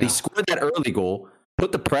 Yeah. They scored that early goal,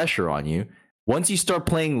 put the pressure on you. Once you start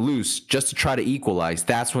playing loose just to try to equalize,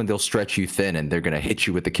 that's when they'll stretch you thin and they're going to hit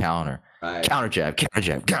you with the counter. Right. Counter jab,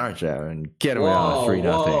 and get away on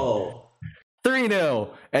 3-0. 3-0.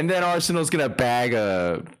 And then Arsenal's going to bag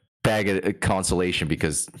a consolation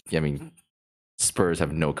because, I mean, Spurs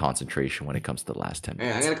have no concentration when it comes to the last 10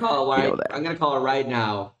 minutes. I'm going to call it right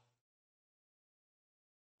now.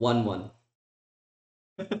 1-1.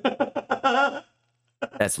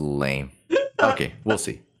 That's lame. Okay, we'll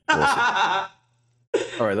see. All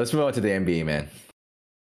right, let's move on to the NBA, man.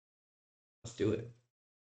 Let's do it.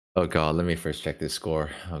 Oh God, let me first check this score.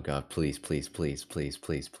 Oh God, please, please, please, please,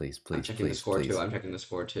 please, please, I'm please, checking the please, score too. please. I'm checking the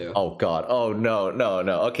score too. Oh God. Oh no, no,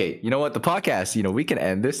 no. Okay, you know what? The podcast. We can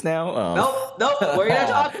end this now. Nope, nope. We're gonna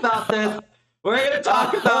talk about this. We're gonna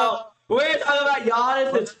talk about. We're gonna talk about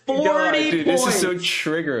Giannis. It's 40 dude, points. this is so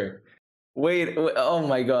triggering. Wait, oh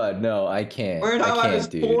my God, no, I can't. We're gonna I talk about his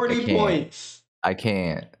can't, dude. I 40 can't. points. I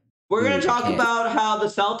can't. We're Dude, gonna I talk can't. about how the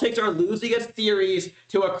Celtics are losing a series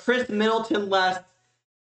to a Chris Middleton-less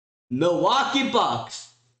Milwaukee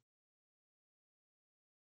Bucks.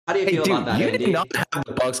 How do you feel about that, you Andy? did not have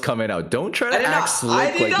the Bucks coming out. Don't try I to did act not. slick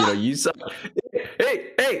I did like not. you saw.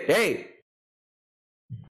 Hey!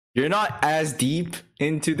 You're not as deep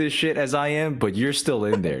into this shit as I am, but you're still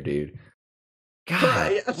in there, dude.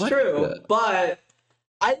 God, That's what true, the- but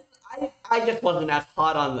I just wasn't as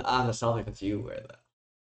hot on the Celtics as you were, though.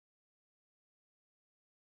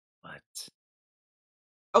 What?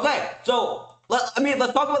 Okay, so let's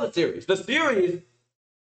talk about the series. The series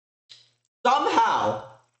somehow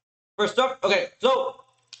for stuff. Okay, so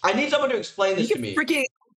I need someone to explain this to me. Freaking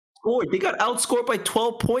outscored. They got outscored by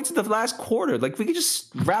 12 points in the last quarter. Like, we could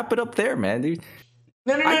just wrap it up there, man, dude.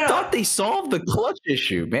 No. I thought they solved the clutch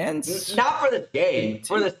issue, man. Not for this game,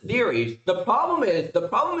 for the series. The problem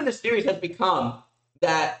in the series has become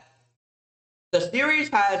that the series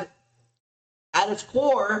has, at its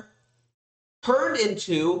core, turned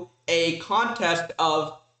into a contest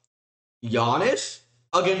of Giannis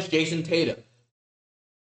against Jayson Tatum.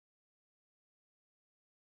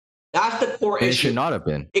 That's the core issue. It should not have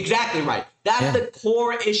been. Exactly right. That's the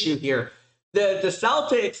core issue here. The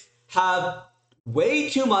Celtics have way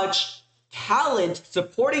too much talent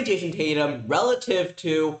supporting Jayson Tatum relative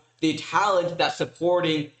to the talent that's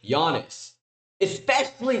supporting Giannis,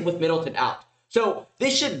 especially with Middleton out. So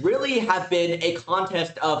this should really have been a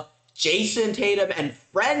contest of Jayson Tatum and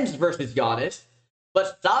friends versus Giannis,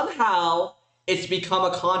 but somehow it's become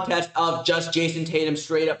a contest of just Jayson Tatum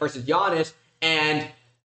straight up versus Giannis, and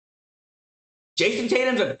Jayson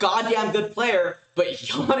Tatum's a goddamn good player, but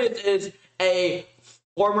Giannis is a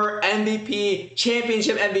former MVP,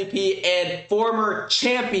 championship MVP, and former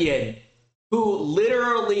champion who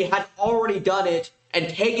literally had already done it and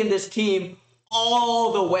taken this team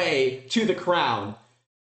all the way to the crown.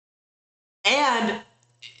 And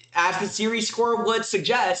as the series score would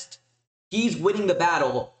suggest, he's winning the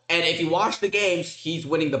battle. And if you watch the games, he's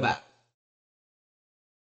winning the battle.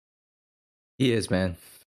 He is, man.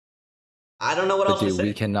 I don't know what else to say.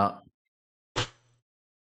 We cannot.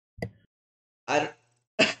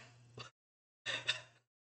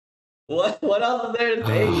 What else is there to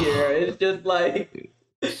say here? It's just like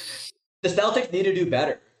the Celtics need to do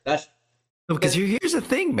better. That's because here's the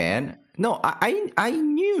thing, man. No, I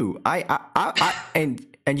knew and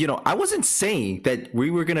I wasn't saying that we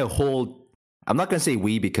were gonna hold. I'm not gonna say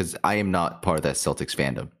we because I am not part of that Celtics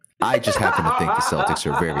fandom. I just happen to think the Celtics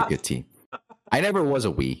are a very good team. I never was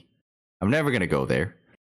a we. I'm never gonna go there.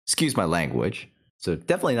 Excuse my language. So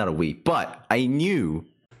definitely not a we. But I knew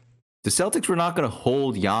the Celtics were not gonna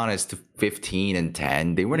hold Giannis to 15 and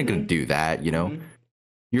 10. They weren't gonna do that.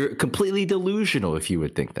 You're completely delusional if you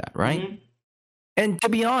would think that, right? Mm-hmm. And to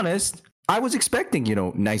be honest, I was expecting,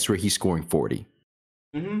 nice where he's scoring 40.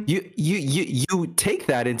 Mm-hmm. You take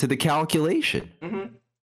that into the calculation. Mm-hmm.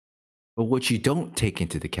 But what you don't take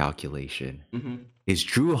into the calculation is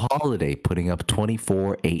Drew Holiday putting up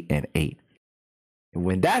 24, 8, and 8. And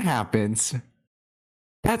when that happens,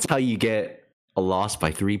 that's how you get a loss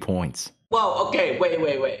by 3 points. Well, okay, wait.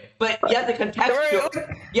 But you have to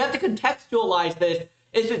contextualize this.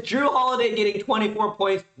 Is that Drew Holiday getting 24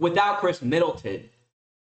 points without Chris Middleton?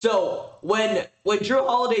 So when Drew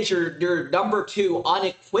Holiday's your number two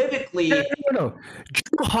unequivocally... No.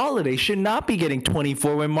 Drew Holiday should not be getting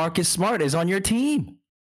 24 when Marcus Smart is on your team.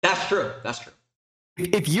 That's true.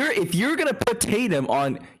 If you're gonna put Tatum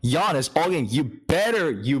on Giannis all game, you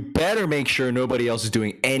better make sure nobody else is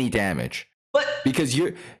doing any damage. But because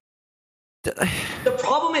you're... The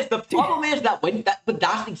problem is but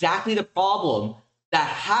that's exactly the problem that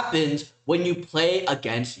happens when you play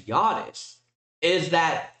against Giannis, is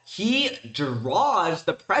that he draws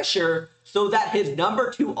the pressure so that his number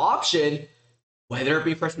two option, whether it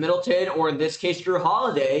be Chris Middleton or in this case Drew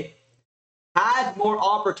Holiday, has more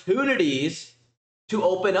opportunities to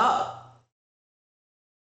open up.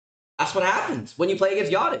 That's what happens when you play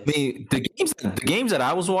against Giannis. I mean, the games that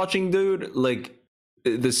I was watching, dude, like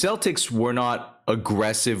the Celtics were not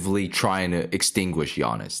aggressively trying to extinguish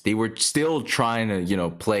Giannis. They were still trying to,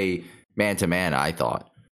 play man to man, I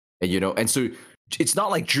thought. And so it's not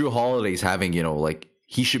like Drew Holiday's having, like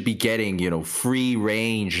he should be getting, free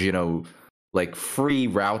range, like free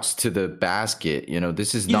routes to the basket. You know,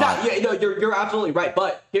 this is He's not. Yeah, no, you're absolutely right.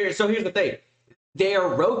 But here's the thing: they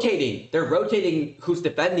are rotating. They're rotating who's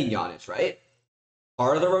defending Giannis, right?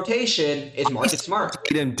 Part of the rotation is Marcus Smart.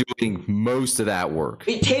 Tatum doing most of that work.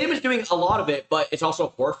 I mean, Tatum is doing a lot of it, but it's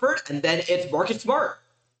also Horford, and then it's Marcus Smart.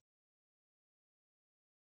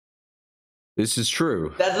 This is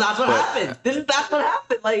true. That's what happened. That's what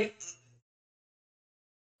happened. Like,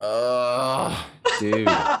 dude.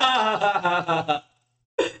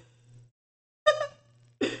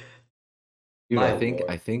 Dude, I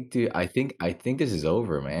think this is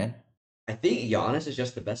over, man. I think Giannis is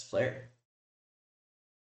just the best player.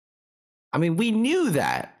 I mean, we knew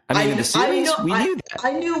that. I mean, in the series, we knew that.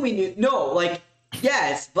 I knew we knew. No, like,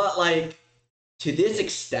 yes, but like, to this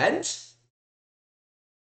extent?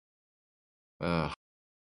 Dude,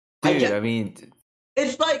 I mean,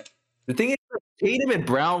 it's like the thing is, Tatum and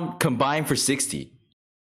Brown combined for 60.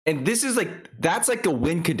 And this is like, that's like a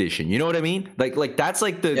win condition. You know what I mean? Like that's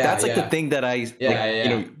like the the thing that you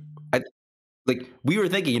know, we were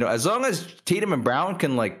thinking, you know, as long as Tatum and Brown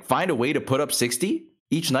can like find a way to put up 60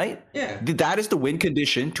 each night, that is the win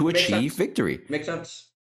condition to achieve victory. Makes sense.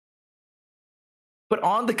 But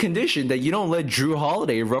on the condition that you don't let Drew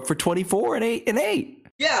Holiday erupt for 24 and 8.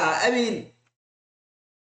 Yeah, I mean,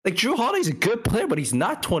 like Drew Holiday's a good player, but he's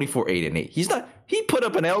not 24, 8 and 8. He's not. He put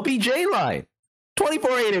up an LBJ line.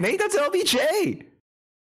 24, 8 and 8. That's LBJ.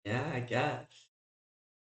 Yeah, I guess.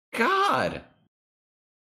 God.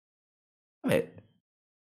 I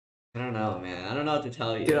don't know, man. I don't know what to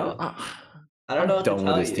tell you. I don't know what to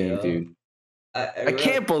tell you. Team, dude. I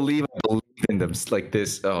can't believe I believe in them like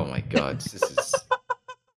this. Oh my God, this is.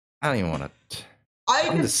 I don't even want to.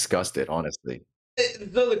 I'm disgusted, honestly.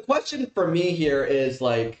 So the question for me here is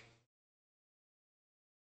like,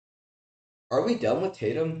 are we done with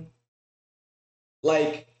Tatum?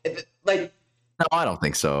 Like, no, I don't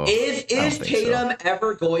think so. Is Tatum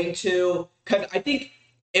ever going to? Because I think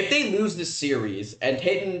if they lose this series and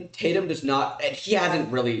Tatum does not, and he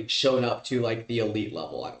hasn't really shown up to like the elite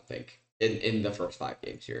level, I don't think in the first 5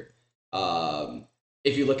 games here.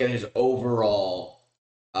 If you look at his overall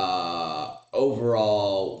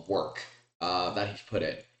work that he's put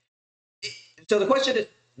in. So the question is,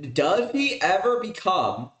 does he ever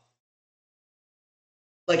become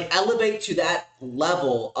like elevate to that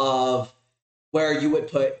level of where you would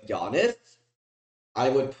put Giannis? I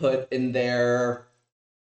would put in there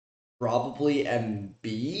probably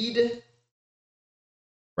Embiid.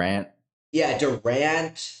 Durant. Yeah,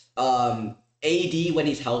 Durant. AD when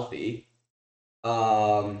he's healthy.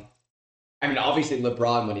 I mean, obviously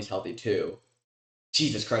LeBron when he's healthy too.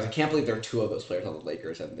 Jesus Christ, I can't believe there are 2 of those players on the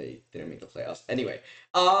Lakers and they didn't make the playoffs. Anyway,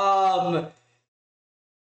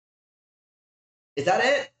 is that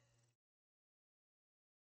it?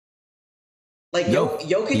 Like, no,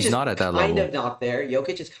 Jokic is not at that level. Kind of not there.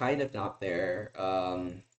 Jokic is kind of not there.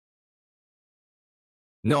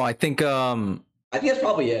 No, I think that's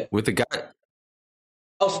probably it. With the guy.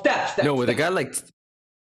 Oh, Steph. No, with a guy like.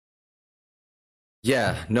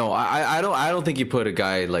 Yeah, no, I don't think you put a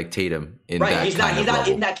guy like Tatum in that. Right, he's not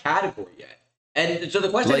in that category yet. And so the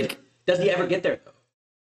question is, does he ever get there though?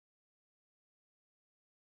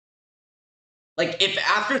 Like, if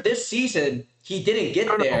after this season he didn't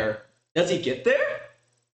get there, does he get there?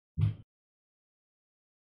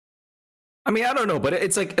 I mean, I don't know, but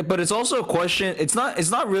it's like, but it's also a question. It's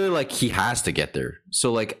not really like he has to get there.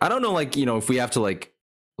 So like, I don't know, like, you know, if we have to like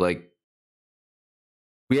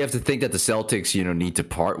we have to think that the Celtics, you know, need to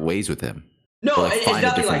part ways with him. No, it's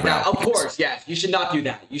nothing like that. Of course, yes. You should not do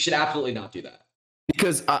that. You should absolutely not do that.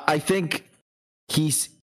 Because I think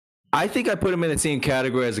I put him in the same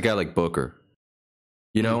category as a guy like Booker.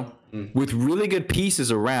 You know, with really good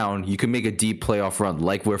pieces around, you can make a deep playoff run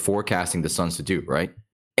like we're forecasting the Suns to do, right?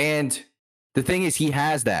 And the thing is, he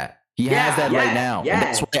has that. He has that right now. Yeah. And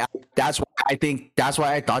that's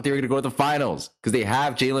why I thought they were going to go to the finals, because they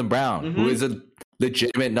have Jaylen Brown, who is a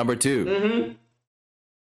legitimate number 2.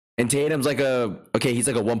 And Tatum's like he's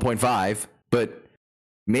like a 1.5, but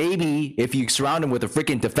maybe if you surround him with a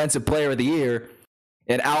freaking defensive player of the year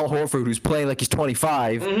and Al Horford, who's playing like he's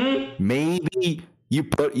 25, maybe you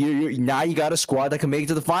now you got a squad that can make it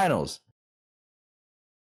to the finals.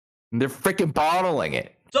 And they're freaking bottling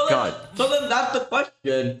it. So then that's the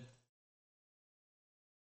question.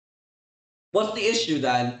 What's the issue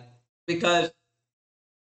then? Because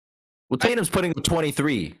Tatum's putting up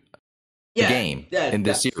 23 a game in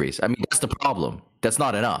this series. I mean, that's the problem. That's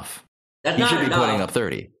not enough. He should be putting up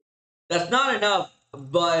 30. That's not enough,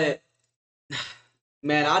 but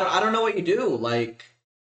man, I don't know what you do. Like,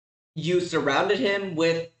 you surrounded him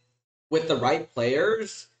with the right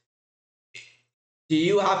players. Do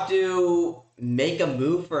you have to make a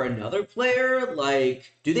move for another player?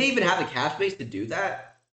 Like, do they even have the cap space to do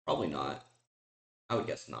that? Probably not. I would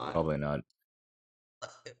guess not. Probably not.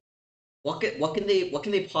 What can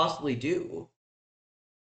they possibly do?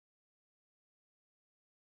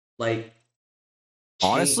 Like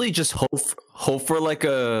change. Honestly, just hope for like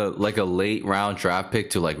a late round draft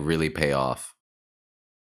pick to like really pay off.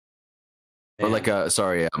 Or like Man.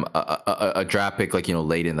 a draft pick like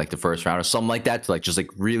late in like the first round or something like that to like just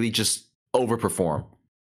like really just overperform.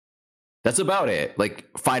 That's about it. Like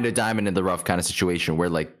find a diamond in the rough kind of situation where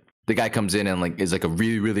like the guy comes in and like is like a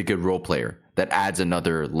really really good role player that adds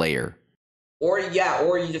another layer. Or you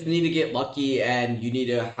just need to get lucky and you need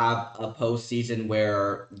to have a postseason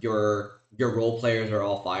where your role players are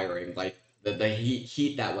all firing, like the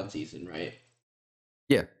Heat that one season, right?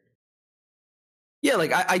 Yeah. Yeah,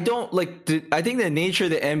 like I don't like I think the nature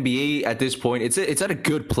of the NBA at this point it's at a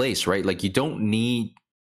good place, right? Like you don't need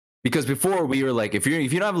because before we were like if you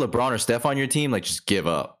don't have LeBron or Steph on your team, like just give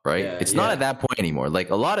up, right? Yeah, It's not yeah, at that point anymore.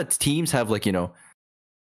 Like a lot of teams have like they don't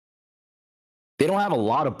have a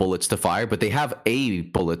lot of bullets to fire, but they have a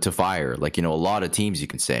bullet to fire. Like a lot of teams you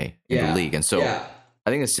can say in the yeah, league, and so yeah.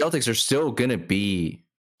 I think the Celtics are still gonna be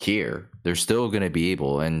here. They're still gonna be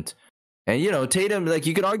able and Tatum, like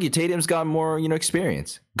you could argue Tatum's got more,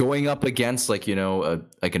 experience going up against like, a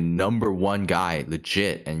number one guy,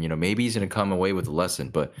 legit. And maybe he's gonna come away with a lesson.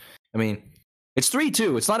 But I mean, it's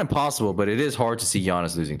 3-2. It's not impossible, but it is hard to see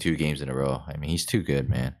Giannis losing 2 games in a row. I mean, he's too good,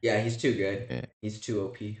 man. Yeah, he's too good. Yeah, He's too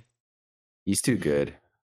OP. he's too good.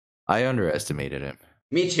 I underestimated him.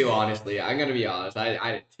 Me too, honestly. I'm gonna be honest.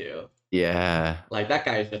 I did too. Yeah. Like that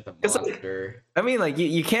guy is just a Like, monster. I mean, like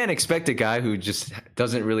you can't expect a guy who just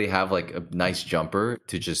doesn't really have like a nice jumper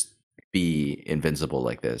to just be invincible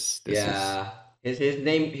like this. This is Yeah. His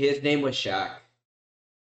name was Shaq.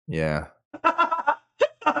 yeah.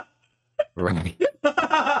 Right.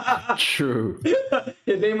 True.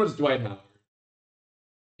 His name was Dwight Howard.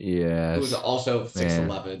 Yes. Who was also Man.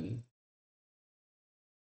 6'11".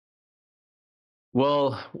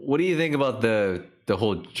 Well, what do you think about the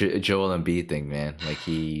whole Joel Embiid thing, man? Like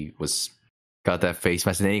he got that face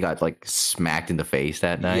mask and then he got like smacked in the face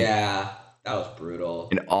that night. Yeah, that was brutal.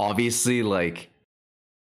 And obviously like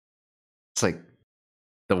it's like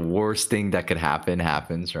the worst thing that could happen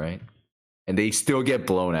happens, right? And they still get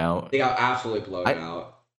blown out. They got absolutely blown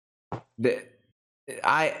out. The,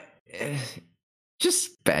 I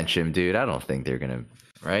just bench him, dude. I don't think they're gonna.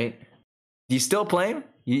 Right? Do you still play him?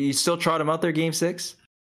 You still trot him out there, Game 6?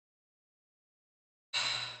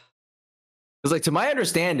 Because, like, to my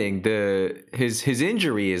understanding, his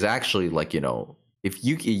injury is actually like if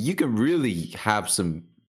you can really have some.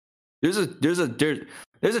 There's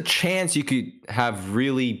a chance you could have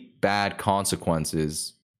really bad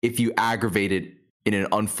consequences if you aggravate it in an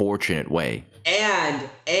unfortunate way. And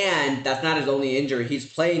that's not his only injury.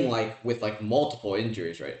 He's playing like with like multiple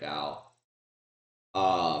injuries right now.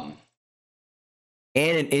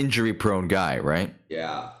 And an injury-prone guy, right?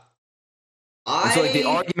 Yeah. And so, like, the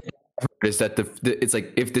argument is that it's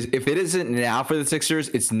like if it isn't now for the Sixers,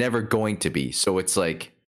 it's never going to be. So it's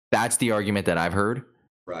like that's the argument that I've heard.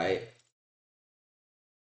 Right.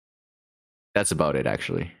 That's about it,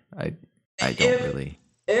 actually. I don't really.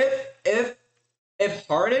 If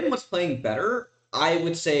Harden was playing better, I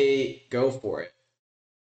would say go for it.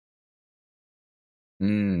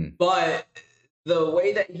 But the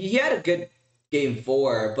way that he had a good game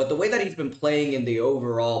 4, but the way that he's been playing in the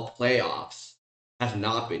overall playoffs has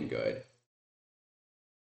not been good.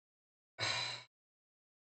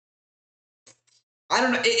 I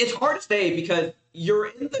don't know. It's hard to say because you're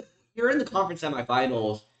in the conference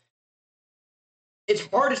semifinals. It's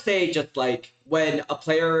hard to say just like when a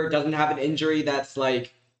player doesn't have an injury that's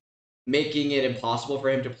like making it impossible for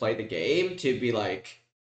him to play the game to be like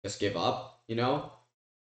just give up,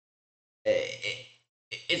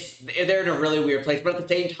 they're in a really weird place, but at the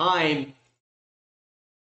same time,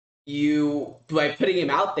 you by putting him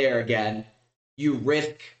out there again, you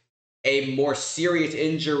risk a more serious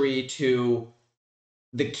injury to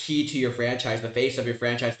the key to your franchise, the face of your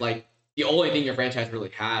franchise, like the only thing your franchise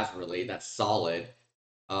really has, really that's solid.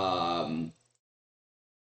 And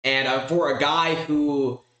for a guy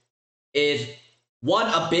who is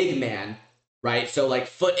a big man, right? So like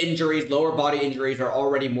foot injuries, lower body injuries are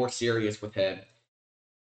already more serious with him.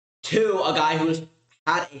 2, a guy who's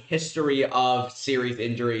had a history of serious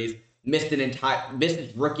injuries, missed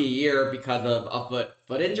his rookie year because of a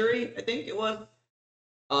foot injury, I think it was.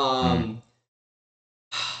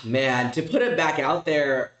 Man, to put him back out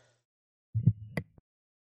there,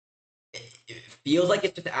 it feels like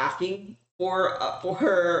it's just asking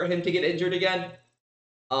for him to get injured again.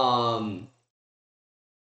 Um,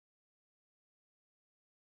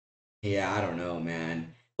 yeah, I don't know,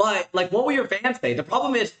 man. But like, what will your fans say? The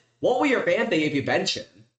problem is, what will your fans say if you bench him?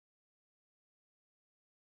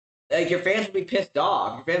 Like, your fans would be pissed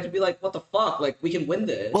off. Your fans would be like, "What the fuck? Like, we can win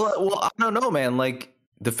this." Well, I don't know, man. Like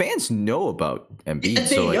the fans know about Embiid, And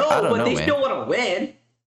so they like I know, don't but know, they man. still want to win.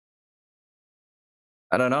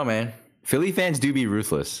 I don't know, man. Philly fans do be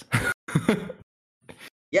ruthless.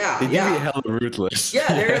 Yeah, They do be yeah. hella ruthless. Yeah,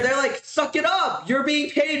 they're like, suck it up. You're being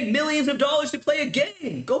paid millions of dollars to play a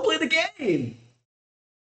game. Go play the game.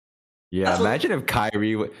 Yeah, That's imagine if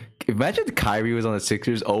Kyrie was on the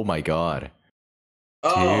Sixers. Oh my god.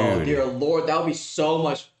 Oh, Dude. dear Lord, that would be so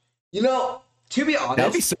much. You know, to be honest, That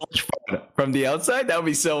would be so much fun. From the outside, that would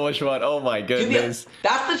be so much fun. Oh my goodness.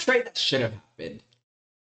 that's the trade that should have happened.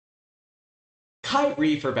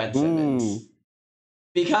 Kyrie for Ben Simmons. Ooh.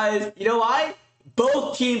 Because, you know why?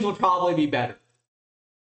 Both teams would probably be better.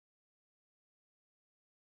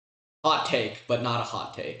 Hot take, but not a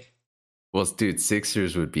hot take. Well, dude,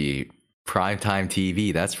 Sixers would be primetime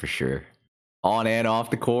TV, that's for sure. On and off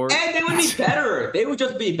the court. And they would be better. They would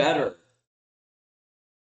just be better.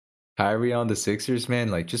 Kyrie on the Sixers, man,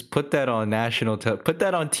 like just put that on put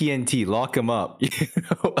that on TNT, lock him up,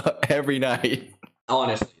 every night.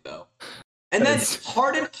 Honestly, though. And then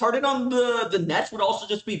Harden on the Nets would also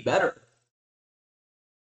just be better.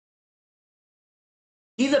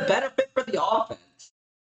 He's a better fit for the offense.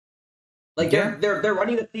 Like they're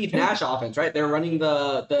running the Steve Nash offense, right? They're running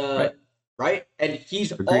the right, and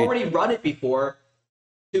he's already run it before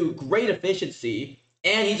to great efficiency,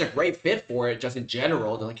 and he's a great fit for it just in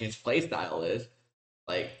general. Like his play style is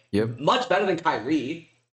like much better than Kyrie.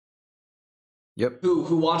 Yep.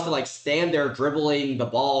 Who wants to like stand there dribbling the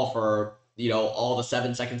ball for all the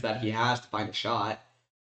 7 seconds that he has to find a shot.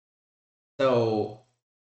 So,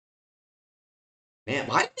 man,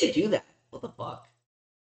 why did they do that? What the fuck?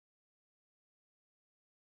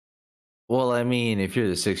 Well, I mean, if you're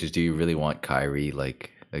the Sixers, do you really want Kyrie, like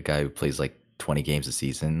a guy who plays like 20 games a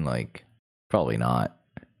season? Like, probably not.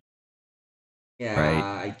 Yeah, right?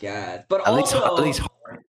 I guess. But at least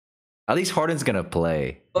Harden's gonna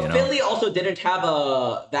play. But Philly also didn't have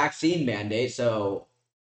a vaccine mandate, so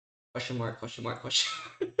question mark. It's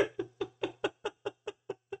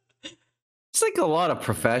like a lot of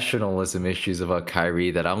professionalism issues about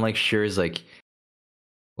Kyrie that I'm like sure is like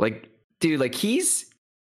dude, like he's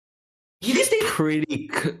pretty.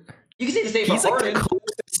 You can say the same for Harden. Like the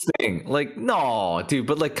closest thing. Like no, dude,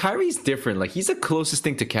 but like Kyrie's different. Like he's the closest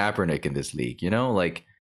thing to Kaepernick in this league.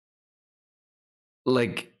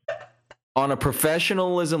 Like on a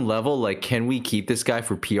professionalism level, like can we keep this guy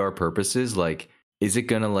for PR purposes? Like, is it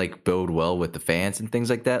gonna like bode well with the fans and things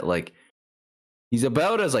like that? Like, he's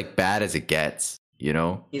about as like bad as it gets.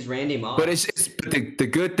 He's Randy Moss. But the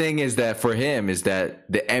good thing is that for him is that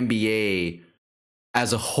the NBA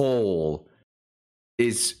as a whole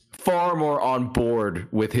is far more on board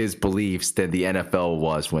with his beliefs than the NFL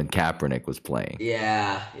was when Kaepernick was playing.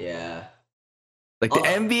 Yeah. Like the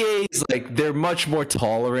NBA is like they're much more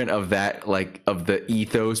tolerant of that, like of the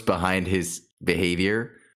ethos behind his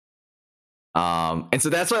behavior. And so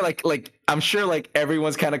that's why like I'm sure like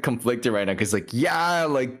everyone's kind of conflicted right now because like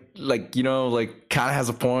kind of has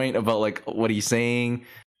a point about like what he's saying,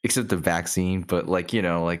 except the vaccine, but like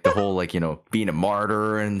like the whole like being a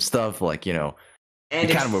martyr and stuff, like and we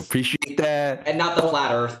kind of appreciate that, and not the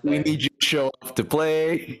flat Earth thing. We need you to show up to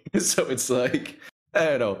play, so it's like I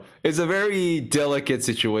don't know, it's a very delicate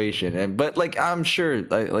situation, but like I'm sure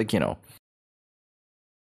like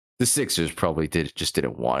the Sixers probably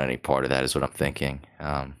didn't want any part of that, is what I'm thinking.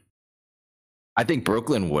 I think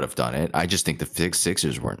Brooklyn would have done it. I just think the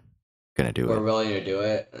Sixers weren't going to do it. We're willing to do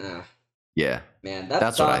it. Yeah, man,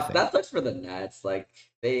 that's what I think. That sucks for the Nets. Like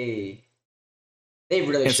they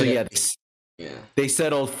really should. So they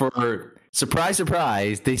settled for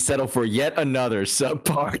surprise. They settled for yet another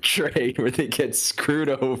subpar trade where they get screwed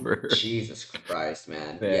over. Jesus Christ,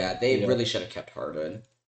 man. Yeah, they really should have kept Harden.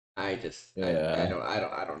 I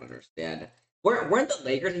don't understand. Weren't the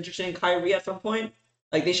Lakers interested in Kyrie at some point?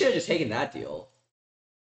 Like they should have just taken that deal.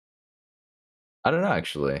 I don't know,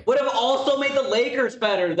 actually. Would have also made the Lakers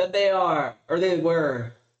better than they are, or they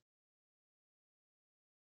were.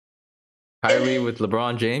 Kyrie with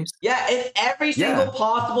LeBron James? Yeah, in every single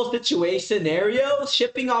possible scenario,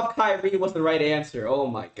 shipping off Kyrie was the right answer. Oh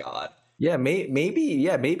my god. Yeah, maybe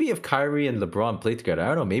if Kyrie and LeBron played together, I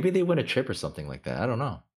don't know, maybe they win a chip or something like that. I don't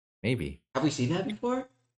know. Maybe. Have we seen that before?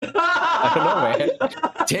 I don't know, man.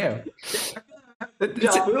 Damn.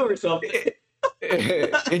 Jabu or something.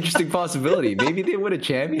 Interesting possibility. Maybe they win a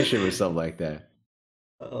championship or something like that.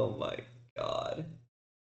 Oh my god.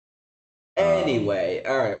 Anyway,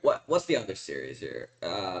 all right. What's the other series here?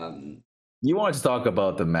 You wanted to talk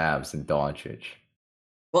about the Mavs and Doncic.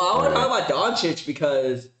 Well, I want to talk about Doncic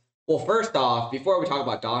because, well, first off, before we talk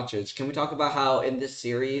about Doncic, can we talk about how in this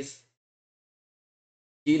series,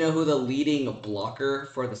 do you know who the leading blocker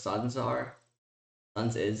for the Suns are?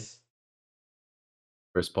 Suns is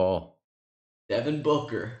Chris Paul. Devin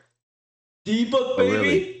Booker. D-Book, baby.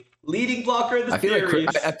 Really? Leading blocker of the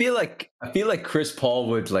series. I feel like Chris Paul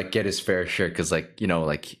would like get his fair share because like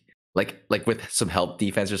with some help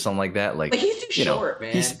defense or something like that. Like he's too short,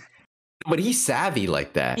 man. But he's savvy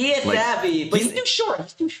like that. He is savvy, but he's too short.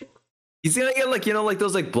 He's too short. He's gonna get like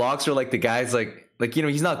those like blocks or like the guys like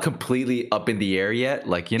he's not completely up in the air yet.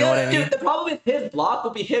 Like what I mean? Dude, the problem with his block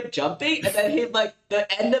would be him jumping and then him like the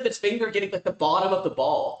end of his finger getting like the bottom of the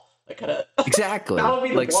ball. Like kind of exactly. That would be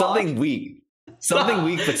the like block. Something weak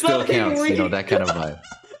but still counts. Weak. That kind of vibe.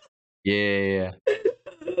 Yeah.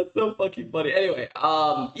 That's so fucking funny. Anyway,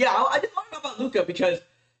 I just want to talk about Luka because.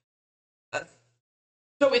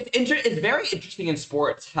 So it's very interesting in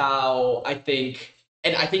sports how I think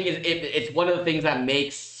it's one of the things that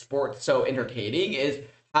makes sports so entertaining is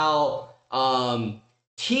how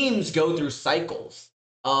teams go through cycles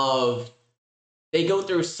of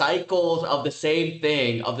the same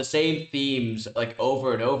thing, of the same themes, like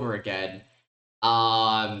over and over again.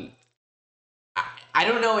 I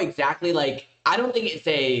don't know exactly, like, I don't think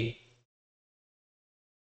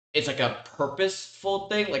it's like a purposeful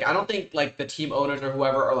thing. Like, I don't think like the team owners or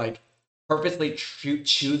whoever are like purposely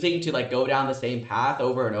choosing to like go down the same path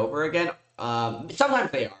over and over again.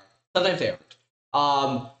 Sometimes they are, sometimes they aren't.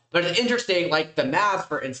 But it's interesting, like the Mavs,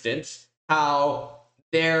 for instance, how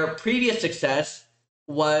their previous success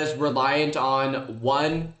was reliant on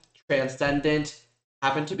one transcendent,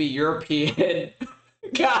 happened to be European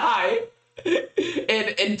guy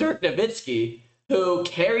in Dirk Nowitzki, who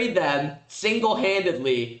carried them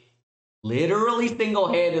literally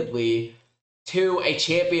single-handedly, to a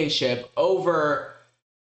championship over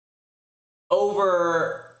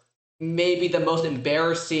maybe the most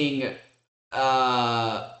embarrassing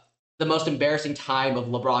time of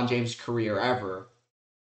LeBron James' career ever.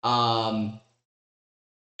 And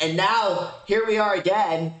now here we are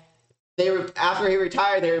again. After he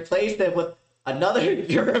retired, they replaced him with another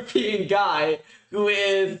European guy who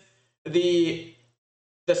is the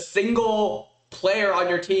single player on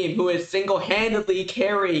your team who is single-handedly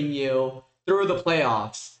carrying you through the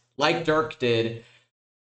playoffs, like Dirk did.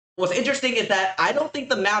 What's interesting is that I don't think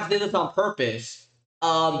the Mavs did this on purpose.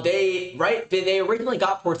 They originally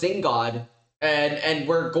got Porzingis and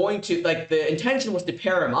were going to, like, the intention was to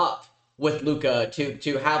pair him up with Luka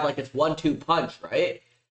to have like this 1-2 punch, right?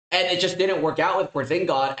 And it just didn't work out with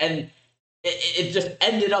Porzingis, and it just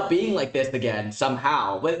ended up being like this again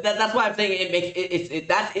somehow. But that's why I'm saying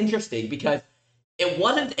that's interesting, because it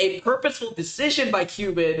wasn't a purposeful decision by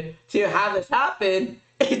Cuban to have this happen.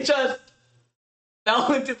 It just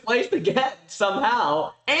fell into place again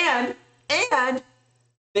somehow, and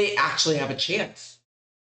they actually have a chance.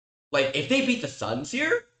 Like, if they beat the Suns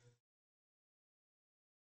here,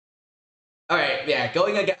 all right, yeah,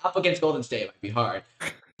 going up against Golden State might be hard,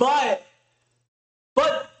 but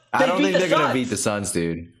I don't think they're gonna beat the Suns,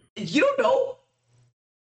 dude. You don't know.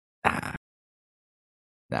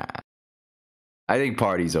 Nah. I think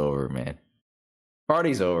party's over, man.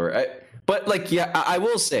 Party's over. But like, yeah, I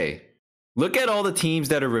will say, look at all the teams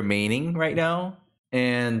that are remaining right now,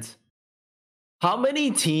 and how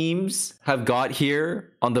many teams have got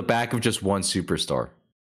here on the back of just one superstar?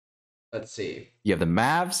 Let's see. You have the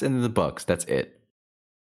Mavs and the Bucks. That's it.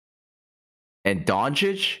 And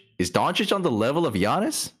Doncic? Is Doncic on the level of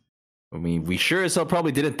Giannis? I mean, we sure as hell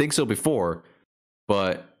probably didn't think so before,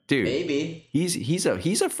 but dude, maybe he's a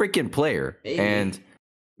freaking player, maybe. And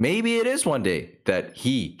maybe it is one day that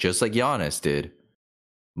he, just like Giannis did,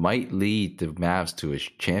 might lead the Mavs to a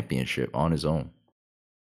championship on his own.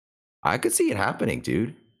 I could see it happening,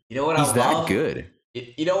 dude. You know what? He's that good.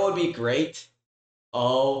 You know what would be great?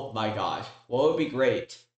 Oh my gosh, what would be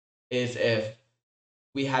great is if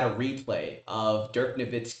we had a replay of Dirk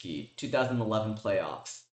Nowitzki 2011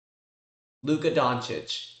 playoffs. Luka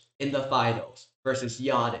Doncic in the finals versus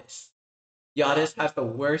Giannis. Giannis has the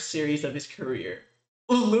worst series of his career.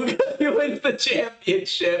 Luka wins the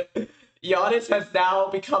championship. Giannis has now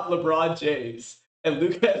become LeBron James. And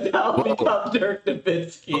Luka has now become Dirk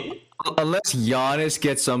Nowitzki. Unless Giannis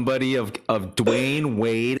gets somebody of Dwayne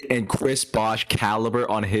Wade and Chris Bosh caliber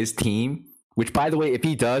on his team, which, by the way, if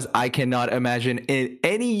he does, I cannot imagine in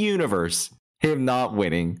any universe him not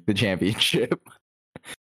winning the championship.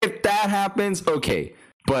 If that happens, okay.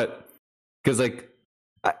 But, because, like,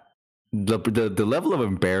 the level of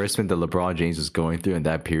embarrassment that LeBron James was going through in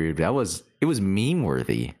that period, it was meme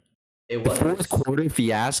worthy. It The was. fourth quarter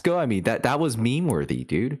fiasco, I mean, that was meme worthy,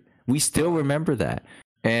 dude. We still remember that.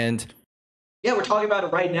 And yeah, we're talking about it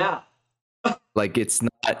right now. like it's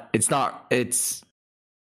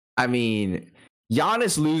I mean,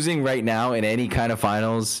 Giannis losing right now in any kind of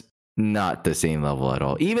finals, not the same level at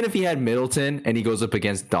all. Even if he had Middleton and he goes up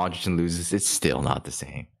against Doncic and loses, it's still not the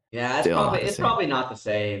same. Yeah, it's Same. probably not the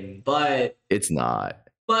same, but It's not.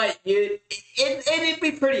 But it'd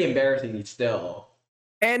be pretty embarrassing still.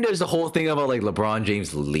 And there's the whole thing about like LeBron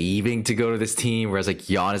James leaving to go to this team, whereas like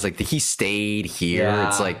Giannis, like he stayed here. Yeah.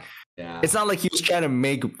 It's like it's not like he was trying to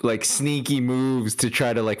make like sneaky moves to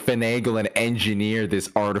try to like finagle and engineer this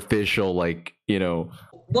artificial like, you know,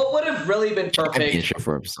 what would have really been perfect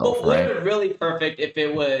for himself. What would have been really perfect if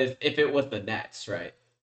it was the Nets, right?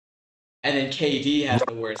 And then KD has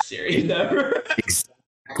the worst series ever.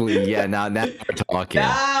 Exactly. Yeah. Now we're talking.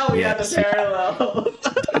 Now we have the parallel.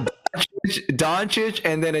 Doncic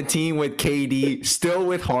and then a team with KD, still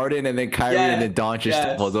with Harden, and then Kyrie and then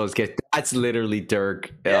Doncic. Those guys. That's literally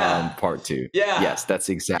Dirk part 2. Yeah. Yes, that's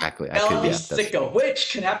exactly. Sicko,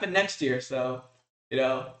 which could happen next year. So, you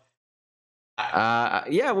know.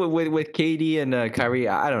 With KD and Kyrie,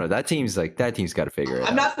 I don't know. That team's got to figure it out.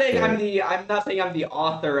 I'm not saying I'm the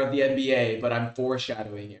author of the NBA, but I'm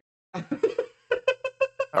foreshadowing it.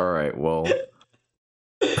 All right, well,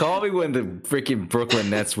 call me when the freaking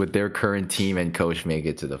Brooklyn Nets with their current team and coach make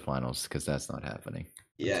it to the finals, because that's not happening.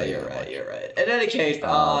 Yeah, you're right. In any case,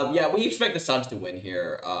 we expect the Suns to win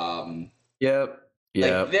here. Yep.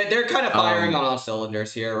 Like, they're kind of firing on all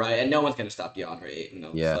cylinders here, right? And no one's gonna stop DeAndre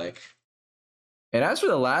Ayton. And as for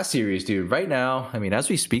the last series, dude, right now, I mean, as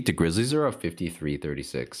we speak, the Grizzlies are up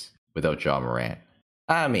 53-36 without Ja Morant.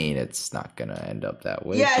 I mean, it's not going to end up that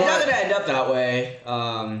way. Yeah, it's not going to end up that way.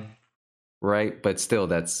 Right? But still,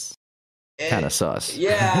 that's kind of sus.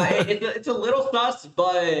 Yeah, it's a little sus,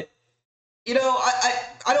 but, you know,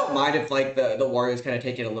 I don't mind if, like, the Warriors kind of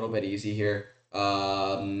take it a little bit easy here.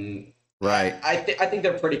 Right. I think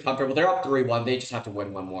they're pretty comfortable. They're up 3-1. They just have to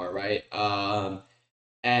win one more, right?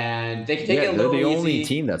 And they can take it a little easy. They're the only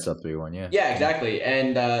team that's up 3-1, yeah. Yeah, exactly.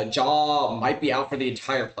 And Ja might be out for the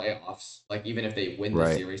entire playoffs, like, even if they win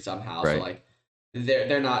the series somehow. Right. So, like,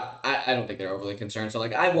 they're not. I don't think they're overly concerned. So,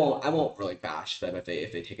 like, I won't really bash them if they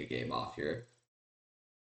take a game off here.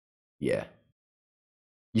 Yeah.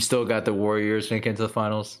 You still got the Warriors making it to the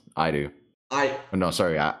finals? I do. No,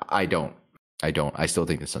 sorry, I don't. I still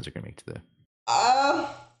think the Suns are gonna make it to the. I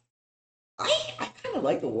kind of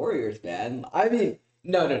like the Warriors, man. I mean.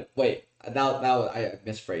 No, wait. Now I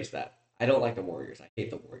misphrased that. I don't like the Warriors. I hate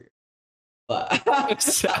the Warriors. But I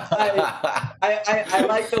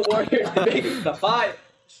like the Warriors to make the finals.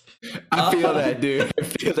 I feel that, dude. I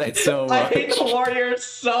feel that so much. I hate the Warriors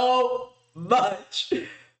so much.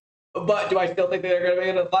 But do I still think they're going to make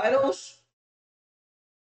it to the finals?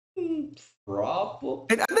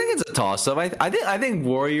 Probably. I think it's a toss-up. I think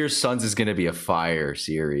Warriors Suns is going to be a fire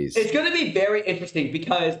series. It's going to be very interesting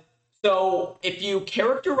because. So, if you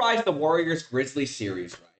characterize the Warriors-Grizzlies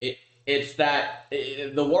series, right, it's that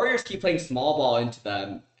the Warriors keep playing small ball into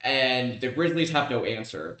them, and the Grizzlies have no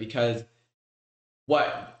answer because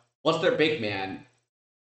what's their big man?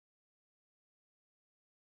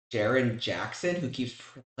 Jaren Jackson, who keeps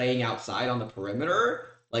playing outside on the perimeter?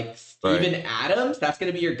 Like, Steven Adams? That's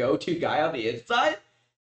going to be your go-to guy on the inside?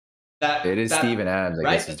 It is Steven Adams,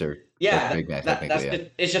 I guess, is their big man, technically.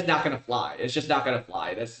 It's just not going to fly.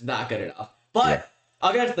 That's not good enough. But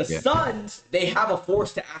against the Suns, they have a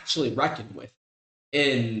force to actually reckon with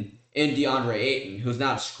in DeAndre Ayton, who's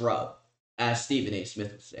not a scrub, as Stephen A.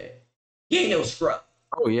 Smith would say. He ain't no scrub.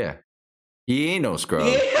 Oh, yeah. He ain't no scrub.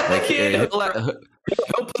 He'll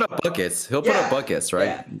put up buckets. He'll put up buckets, right?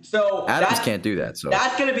 Yeah. So Adams can't do that. So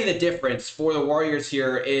that's going to be the difference for the Warriors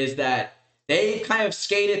here is that they kind of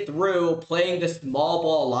skated through playing this small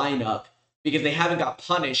ball lineup because they haven't got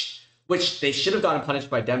punished, which they should have gotten punished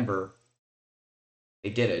by Denver. They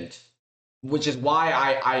didn't, which is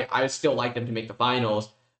why I still like them to make the finals.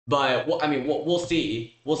 But we'll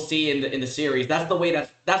see. We'll see in the series. That's the way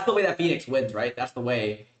that Phoenix wins, right? That's the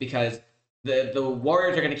way because the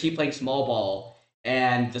Warriors are going to keep playing small ball,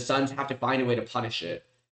 and the Suns have to find a way to punish it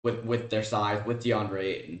with their size, with DeAndre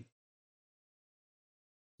Ayton.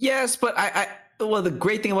 Yes, but the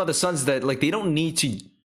great thing about the Suns is that like they don't need to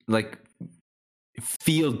like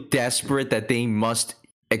feel desperate that they must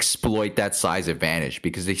exploit that size advantage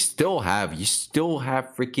because you still have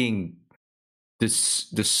freaking the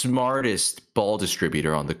smartest ball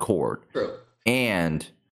distributor on the court. True. And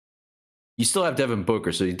you still have Devin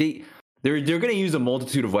Booker. So they're going to use a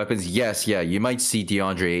multitude of weapons. Yes, yeah, you might see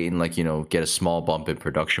DeAndre Ayton get a small bump in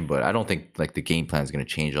production, but I don't think the game plan is going to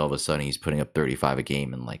change all of a sudden. He's putting up 35 a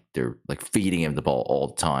game and they're feeding him the ball all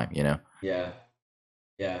the time. Yeah.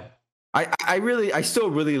 I still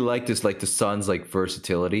really like this the Suns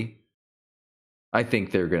versatility. I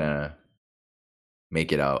think they're gonna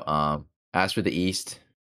make it out. As for the East,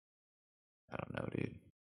 I don't know, dude.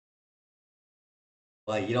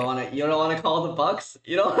 What, you don't want to call the Bucks?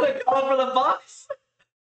 You don't want to call for the Bucks?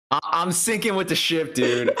 I'm sinking with the ship,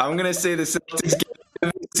 dude. I'm gonna say the Celtics get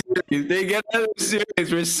another series. They get another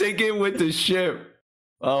series. We're sinking with the ship.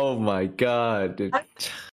 Oh my god, dude.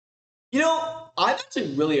 I'm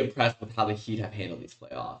actually really impressed with how the Heat have handled these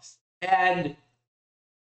playoffs. And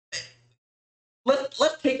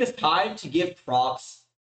let's take this time to give props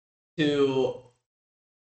to.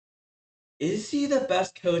 Is he the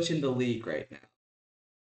best coach in the league right now?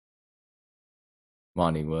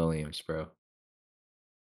 Monty Williams, bro.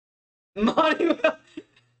 Monty Williams.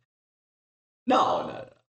 No.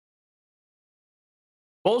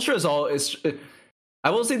 Spoelstra I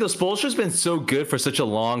will say the Spoelstra's been so good for such a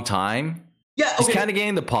long time. Yeah, okay. He's kind of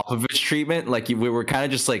getting the Popovich treatment. We were kind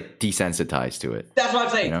of just desensitized to it. That's what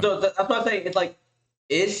I'm saying. So that's what I'm saying. It's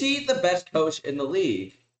is he the best coach in the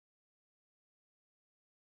league?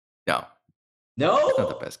 No. No? He's not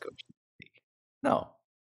the best coach in the league. No.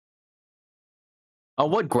 On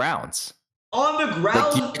what grounds? On the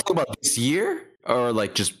grounds. You talk about this year? Or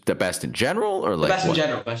just the best in general? Or best in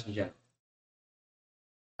general. Best in general.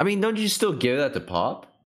 I mean, don't you still give that to Pop?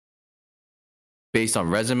 Based on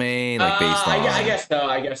resume? Based on... I guess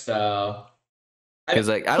so. Because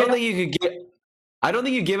I don't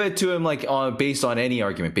think you give it to him based on any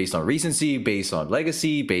argument, based on recency, based on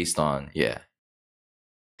legacy, based on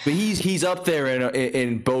But he's up there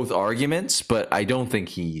in both arguments, but I don't think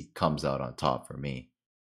he comes out on top for me.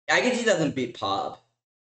 I guess he doesn't beat Pop,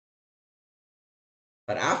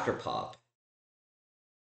 but after Pop,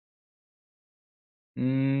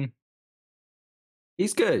 he's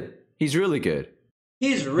good. He's really good.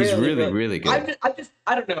 He's really good. Really good. I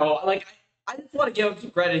don't know. I just want to give him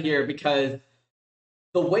some credit here because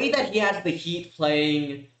the way that he has the Heat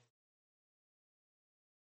playing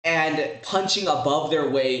and punching above their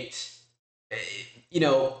weight,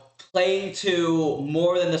 playing to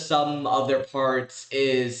more than the sum of their parts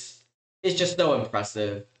is just so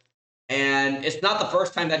impressive. And it's not the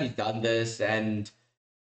first time that he's done this, and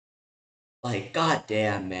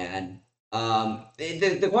goddamn, man.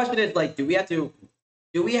 The question is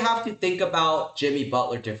do we have to think about Jimmy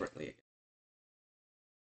Butler differently?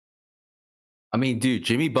 I mean, dude,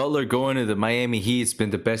 Jimmy Butler going to the Miami Heat's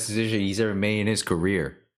been the best decision he's ever made in his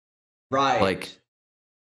career. Right.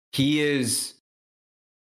 He is.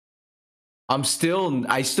 I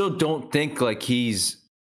still don't think he's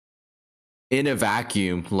in a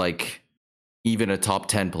vacuum even a top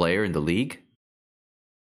 10 player in the league.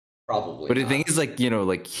 Probably. But the thing is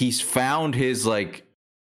he's found his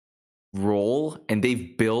role, and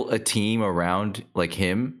they've built a team around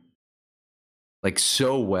him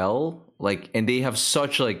so well. And they have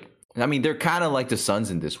such I mean, they're kind of like the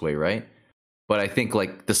Suns in this way, right? But I think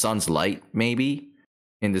the Suns light maybe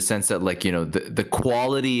in the sense that the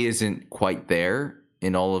quality isn't quite there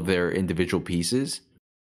in all of their individual pieces,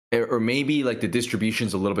 or maybe the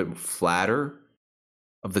distribution's a little bit flatter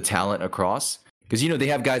of the talent across, because they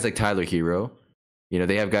have guys like Tyler Hero,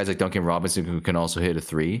 they have guys like Duncan Robinson who can also hit a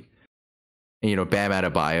three, and Bam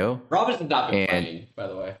Adebayo. Robinson's not been playing, by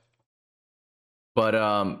the way. But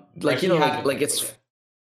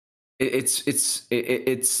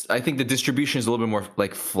it's I think the distribution is a little bit more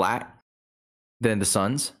flat than the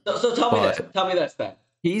Suns. So tell me this then.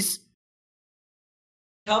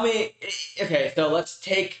 Tell me, okay, so let's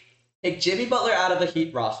take Jimmy Butler out of the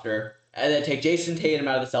Heat roster and then take Jayson Tatum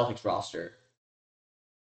out of the Celtics roster.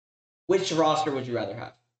 Which roster would you rather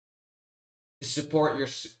have to support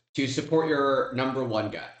your number one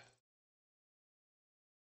guy?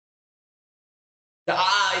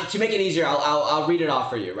 To make it easier, I'll read it off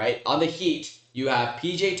for you, right? On the Heat, you have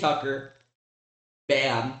PJ Tucker,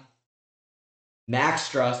 Bam, Max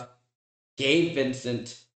Struss, Gabe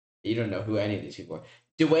Vincent. You don't know who any of these people are.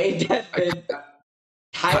 Dwayne Dedmon,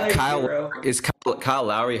 Tyler Hero. Is Kyle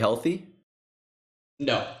Lowry healthy?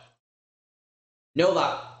 No. No.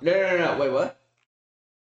 Wait, what?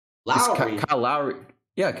 Lowry. Kyle Lowry.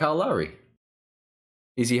 Yeah, Kyle Lowry.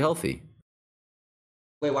 Is he healthy?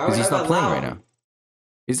 Wait, why was he's not playing Lowry? right now?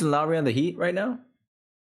 Isn't Lowry on the Heat right now?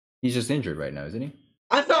 He's just injured right now, isn't he?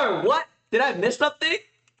 I'm sorry, what? Did I miss something?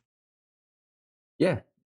 Yeah.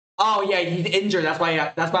 Oh yeah, he's injured. That's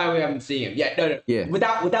why we haven't seen him. Yeah, no. Yeah.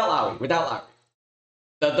 Without Lowry.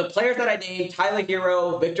 The players that I named: Tyler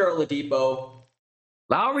Hero, Victor Oladipo.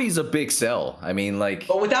 Lowry's a big sell. I mean, like,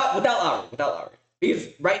 but without Lowry, because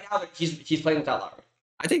right now he's playing without Lowry.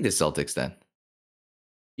 I think the Celtics then.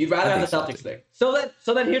 You'd rather have the Celtics there. So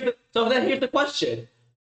then here's the question.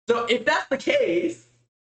 So if that's the case,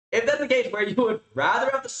 where you would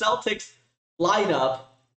rather have the Celtics lineup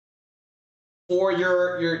for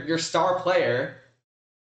your star player,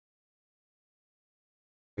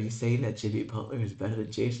 are you saying that Jimmy Butler is better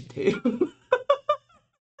than Jayson Tatum?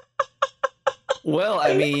 Well,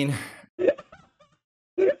 I mean,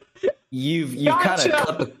 you've kind of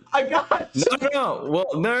cut the. I got you. No.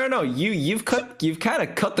 Well, no. You've kind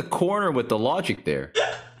of cut the corner with the logic there,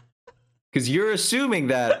 because you're assuming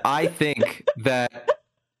that I think that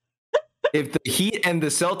if the Heat and the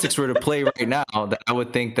Celtics were to play right now, that I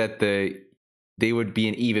would think that they would be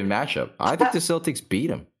an even matchup. I think the Celtics beat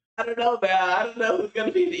them. I don't know, man. I don't know who's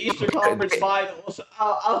gonna be in the Eastern Conference Finals.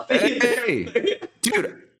 I'll think. Hey,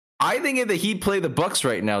 dude. I think if the Heat play the Bucks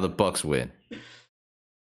right now, the Bucks win.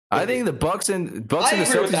 I think the Bucks and the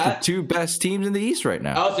Celtics are the two best teams in the East right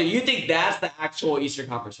now. Oh, so you think that's the actual Eastern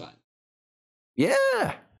Conference Final?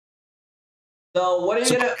 Yeah. So what are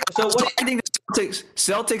you gonna? I think the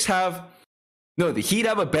Celtics have the Heat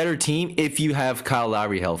have a better team if you have Kyle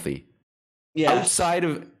Lowry healthy. Yeah. Outside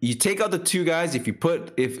of you take out the two guys,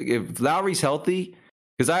 if Lowry's healthy,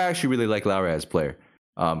 because I actually really like Lowry as a player.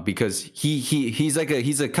 Because he's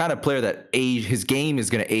a kind of player that his game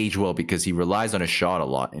is going to age well because he relies on his shot a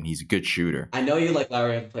lot and he's a good shooter. I know you like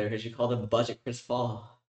Lowry as a player because you called him budget Chris Paul.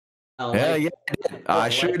 I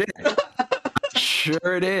sure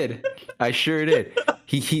did. I sure did.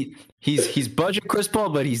 He's budget Chris Paul,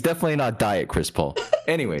 but he's definitely not diet Chris Paul.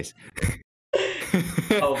 Anyways.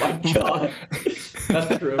 Oh my god.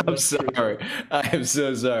 That's true. I'm sorry. I am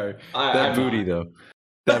so sorry. That booty though.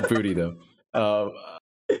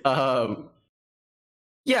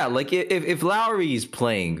 Yeah, like if Lowry is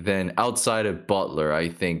playing, then outside of Butler, I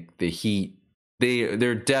think the Heat,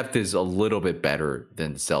 their depth is a little bit better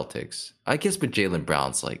than the Celtics. I guess, but Jaylen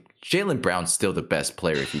Brown's still the best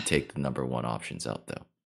player if you take the number one options out, though.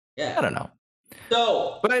 Yeah, I don't know.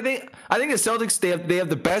 So, but I think the Celtics they have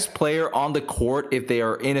the best player on the court if they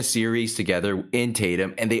are in a series together in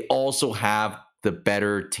Tatum, and they also have the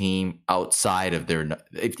better team outside of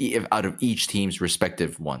out of each team's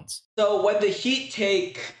respective ones. So when the Heat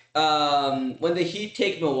take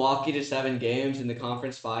Milwaukee to 7 games in the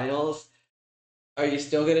conference finals, are you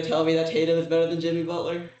still going to tell me that Tatum is better than Jimmy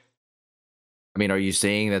Butler? I mean, are you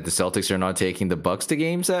saying that the Celtics are not taking the Bucks to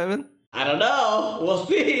Game 7? I don't know. We'll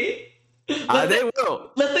see. They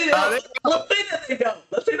will. Let's say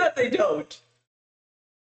that they don't.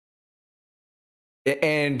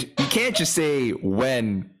 And you can't just say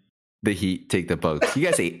when the Heat take the Bucks. You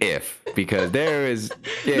gotta say if, because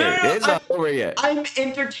it's not over yet. I'm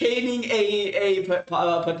entertaining a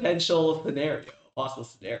potential scenario, possible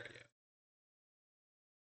scenario.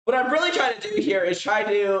 What I'm really trying to do here is try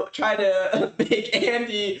to make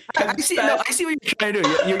Andy. I see what you're trying to do.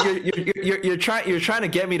 You're trying to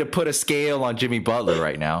get me to put a scale on Jimmy Butler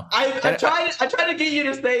right now. I'm trying to get you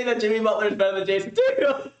to say that Jimmy Butler is better than Jayson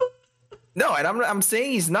Tatum. No, and I'm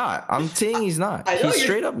saying he's not. I'm saying he's not. He's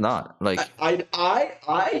straight up not. Like I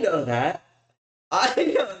know that. I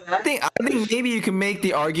think maybe you can make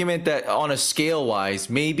the argument that on a scale wise,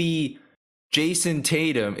 maybe Jayson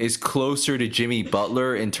Tatum is closer to Jimmy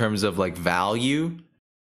Butler in terms of like value.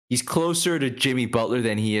 He's closer to Jimmy Butler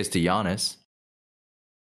than he is to Giannis.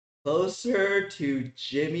 Closer to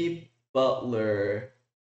Jimmy Butler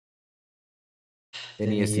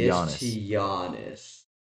than he is to Giannis.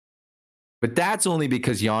 But that's only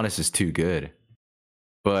because Giannis is too good.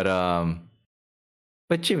 But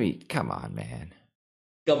Jimmy, come on, man.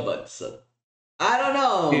 I don't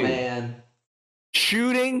know, dude, man.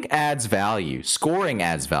 Shooting adds value. Scoring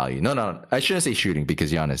adds value. No. I shouldn't say shooting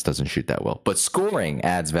because Giannis doesn't shoot that well. But scoring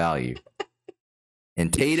adds value.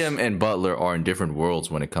 And Tatum and Butler are in different worlds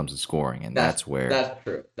when it comes to scoring. And that's where... That's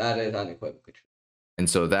true. That is unequivocally true. And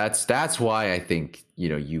so that's why I think,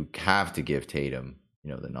 you have to give Tatum...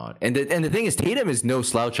 the nod. And the thing is, Tatum is no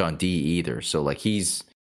slouch on D either. So like he's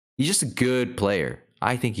just a good player.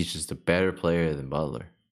 I think he's just a better player than Butler.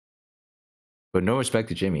 But no respect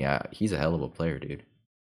to Jimmy, he's a hell of a player, dude.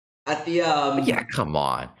 Come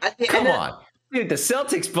on, dude. The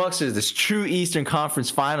Celtics Bucks are this true Eastern Conference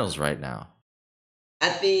Finals right now.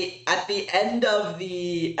 At the end of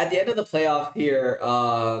the playoff here,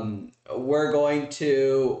 we're going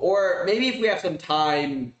to, or maybe if we have some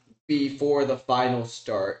time before the finals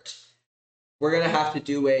start, we're gonna have to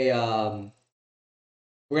do a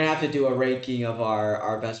ranking of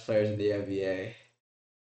our best players in the NBA.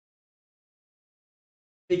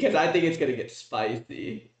 because I think it's gonna get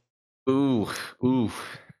spicy. Ooh, ooh.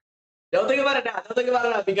 Don't think about it now. Don't think about it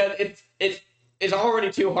now because it's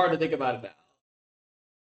already too hard to think about it now.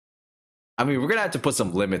 I mean, we're gonna have to put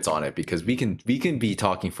some limits on it because we can be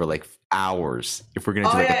talking for like hours if we're gonna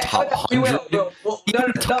do like a top 100. No,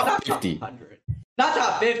 Top not 50. top 100. Not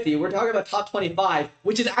top 50. We're talking about top 25,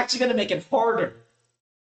 which is actually going to make it harder.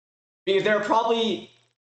 Because there are probably...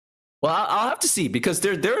 Well, I'll have to see because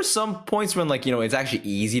there are some points when like, it's actually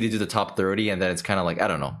easy to do the top 30 and then it's kind of like, I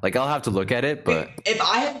don't know. Like I'll have to look at it, but... If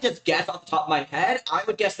I had to just guess off the top of my head, I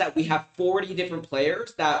would guess that we have 40 different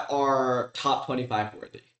players that are top 25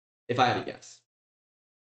 worthy. If I had to guess.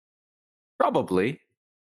 Probably.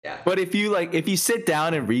 Yeah. But if you sit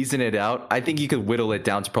down and reason it out, I think you could whittle it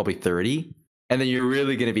down to probably 30. And then you're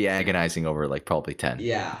really going to be agonizing over like probably 10.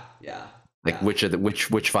 Yeah. Like which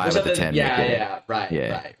 5 of the 10?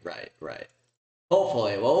 Right.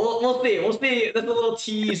 Hopefully. Well, we'll see. We'll see. That's a little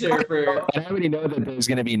teaser for... I already know that there's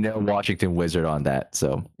going to be no Washington Wizard on that.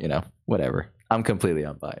 So, whatever. I'm completely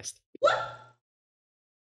unbiased. What?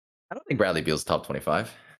 I don't think Bradley Beal's top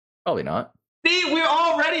 25. Probably not. See, we're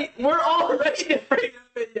already different.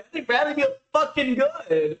 I think Bradley Beal's fucking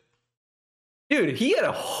good. Dude, he had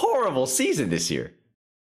a horrible season this year.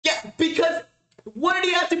 Yeah, because what did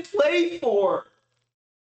he have to play for?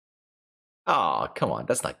 Oh, come on.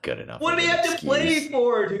 That's not good enough. What did he have to play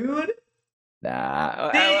for, dude?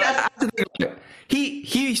 Nah. See,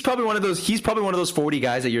 He's probably one of those 40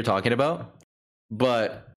 guys that you're talking about.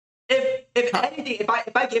 But if anything,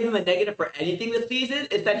 if I give him a negative for anything this season,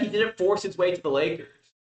 it's that he didn't force his way to the Lakers.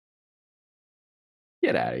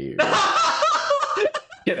 Get out of here.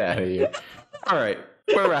 Get out of here. All right,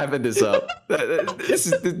 we're wrapping this up. This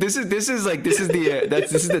is the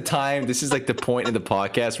time. This is like the point in the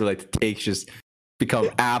podcast where like the takes just become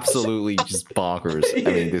absolutely just bonkers.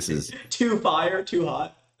 I mean, this is too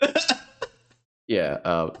hot. Yeah,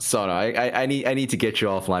 Sanha, I need to get you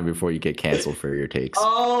offline before you get canceled for your takes.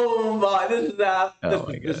 Oh my, this is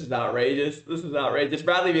outrageous. This is outrageous.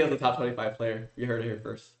 Bradley Beal's the top 25 player. You heard it here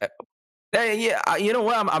first. Hey, yeah, you know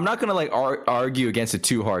what? I'm not gonna like argue against it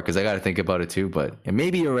too hard because I got to think about it too. But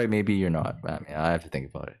maybe you're right, maybe you're not. I mean, I have to think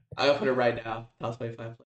about it. I'll put it right now. Top 25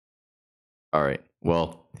 player. All right.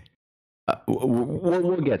 Well,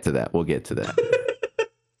 we'll get to that. We'll get to that.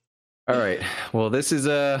 All right. Well, this is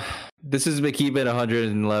McKeebin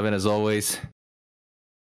 111 as always.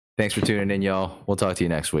 Thanks for tuning in, y'all. We'll talk to you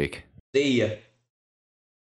next week. See ya.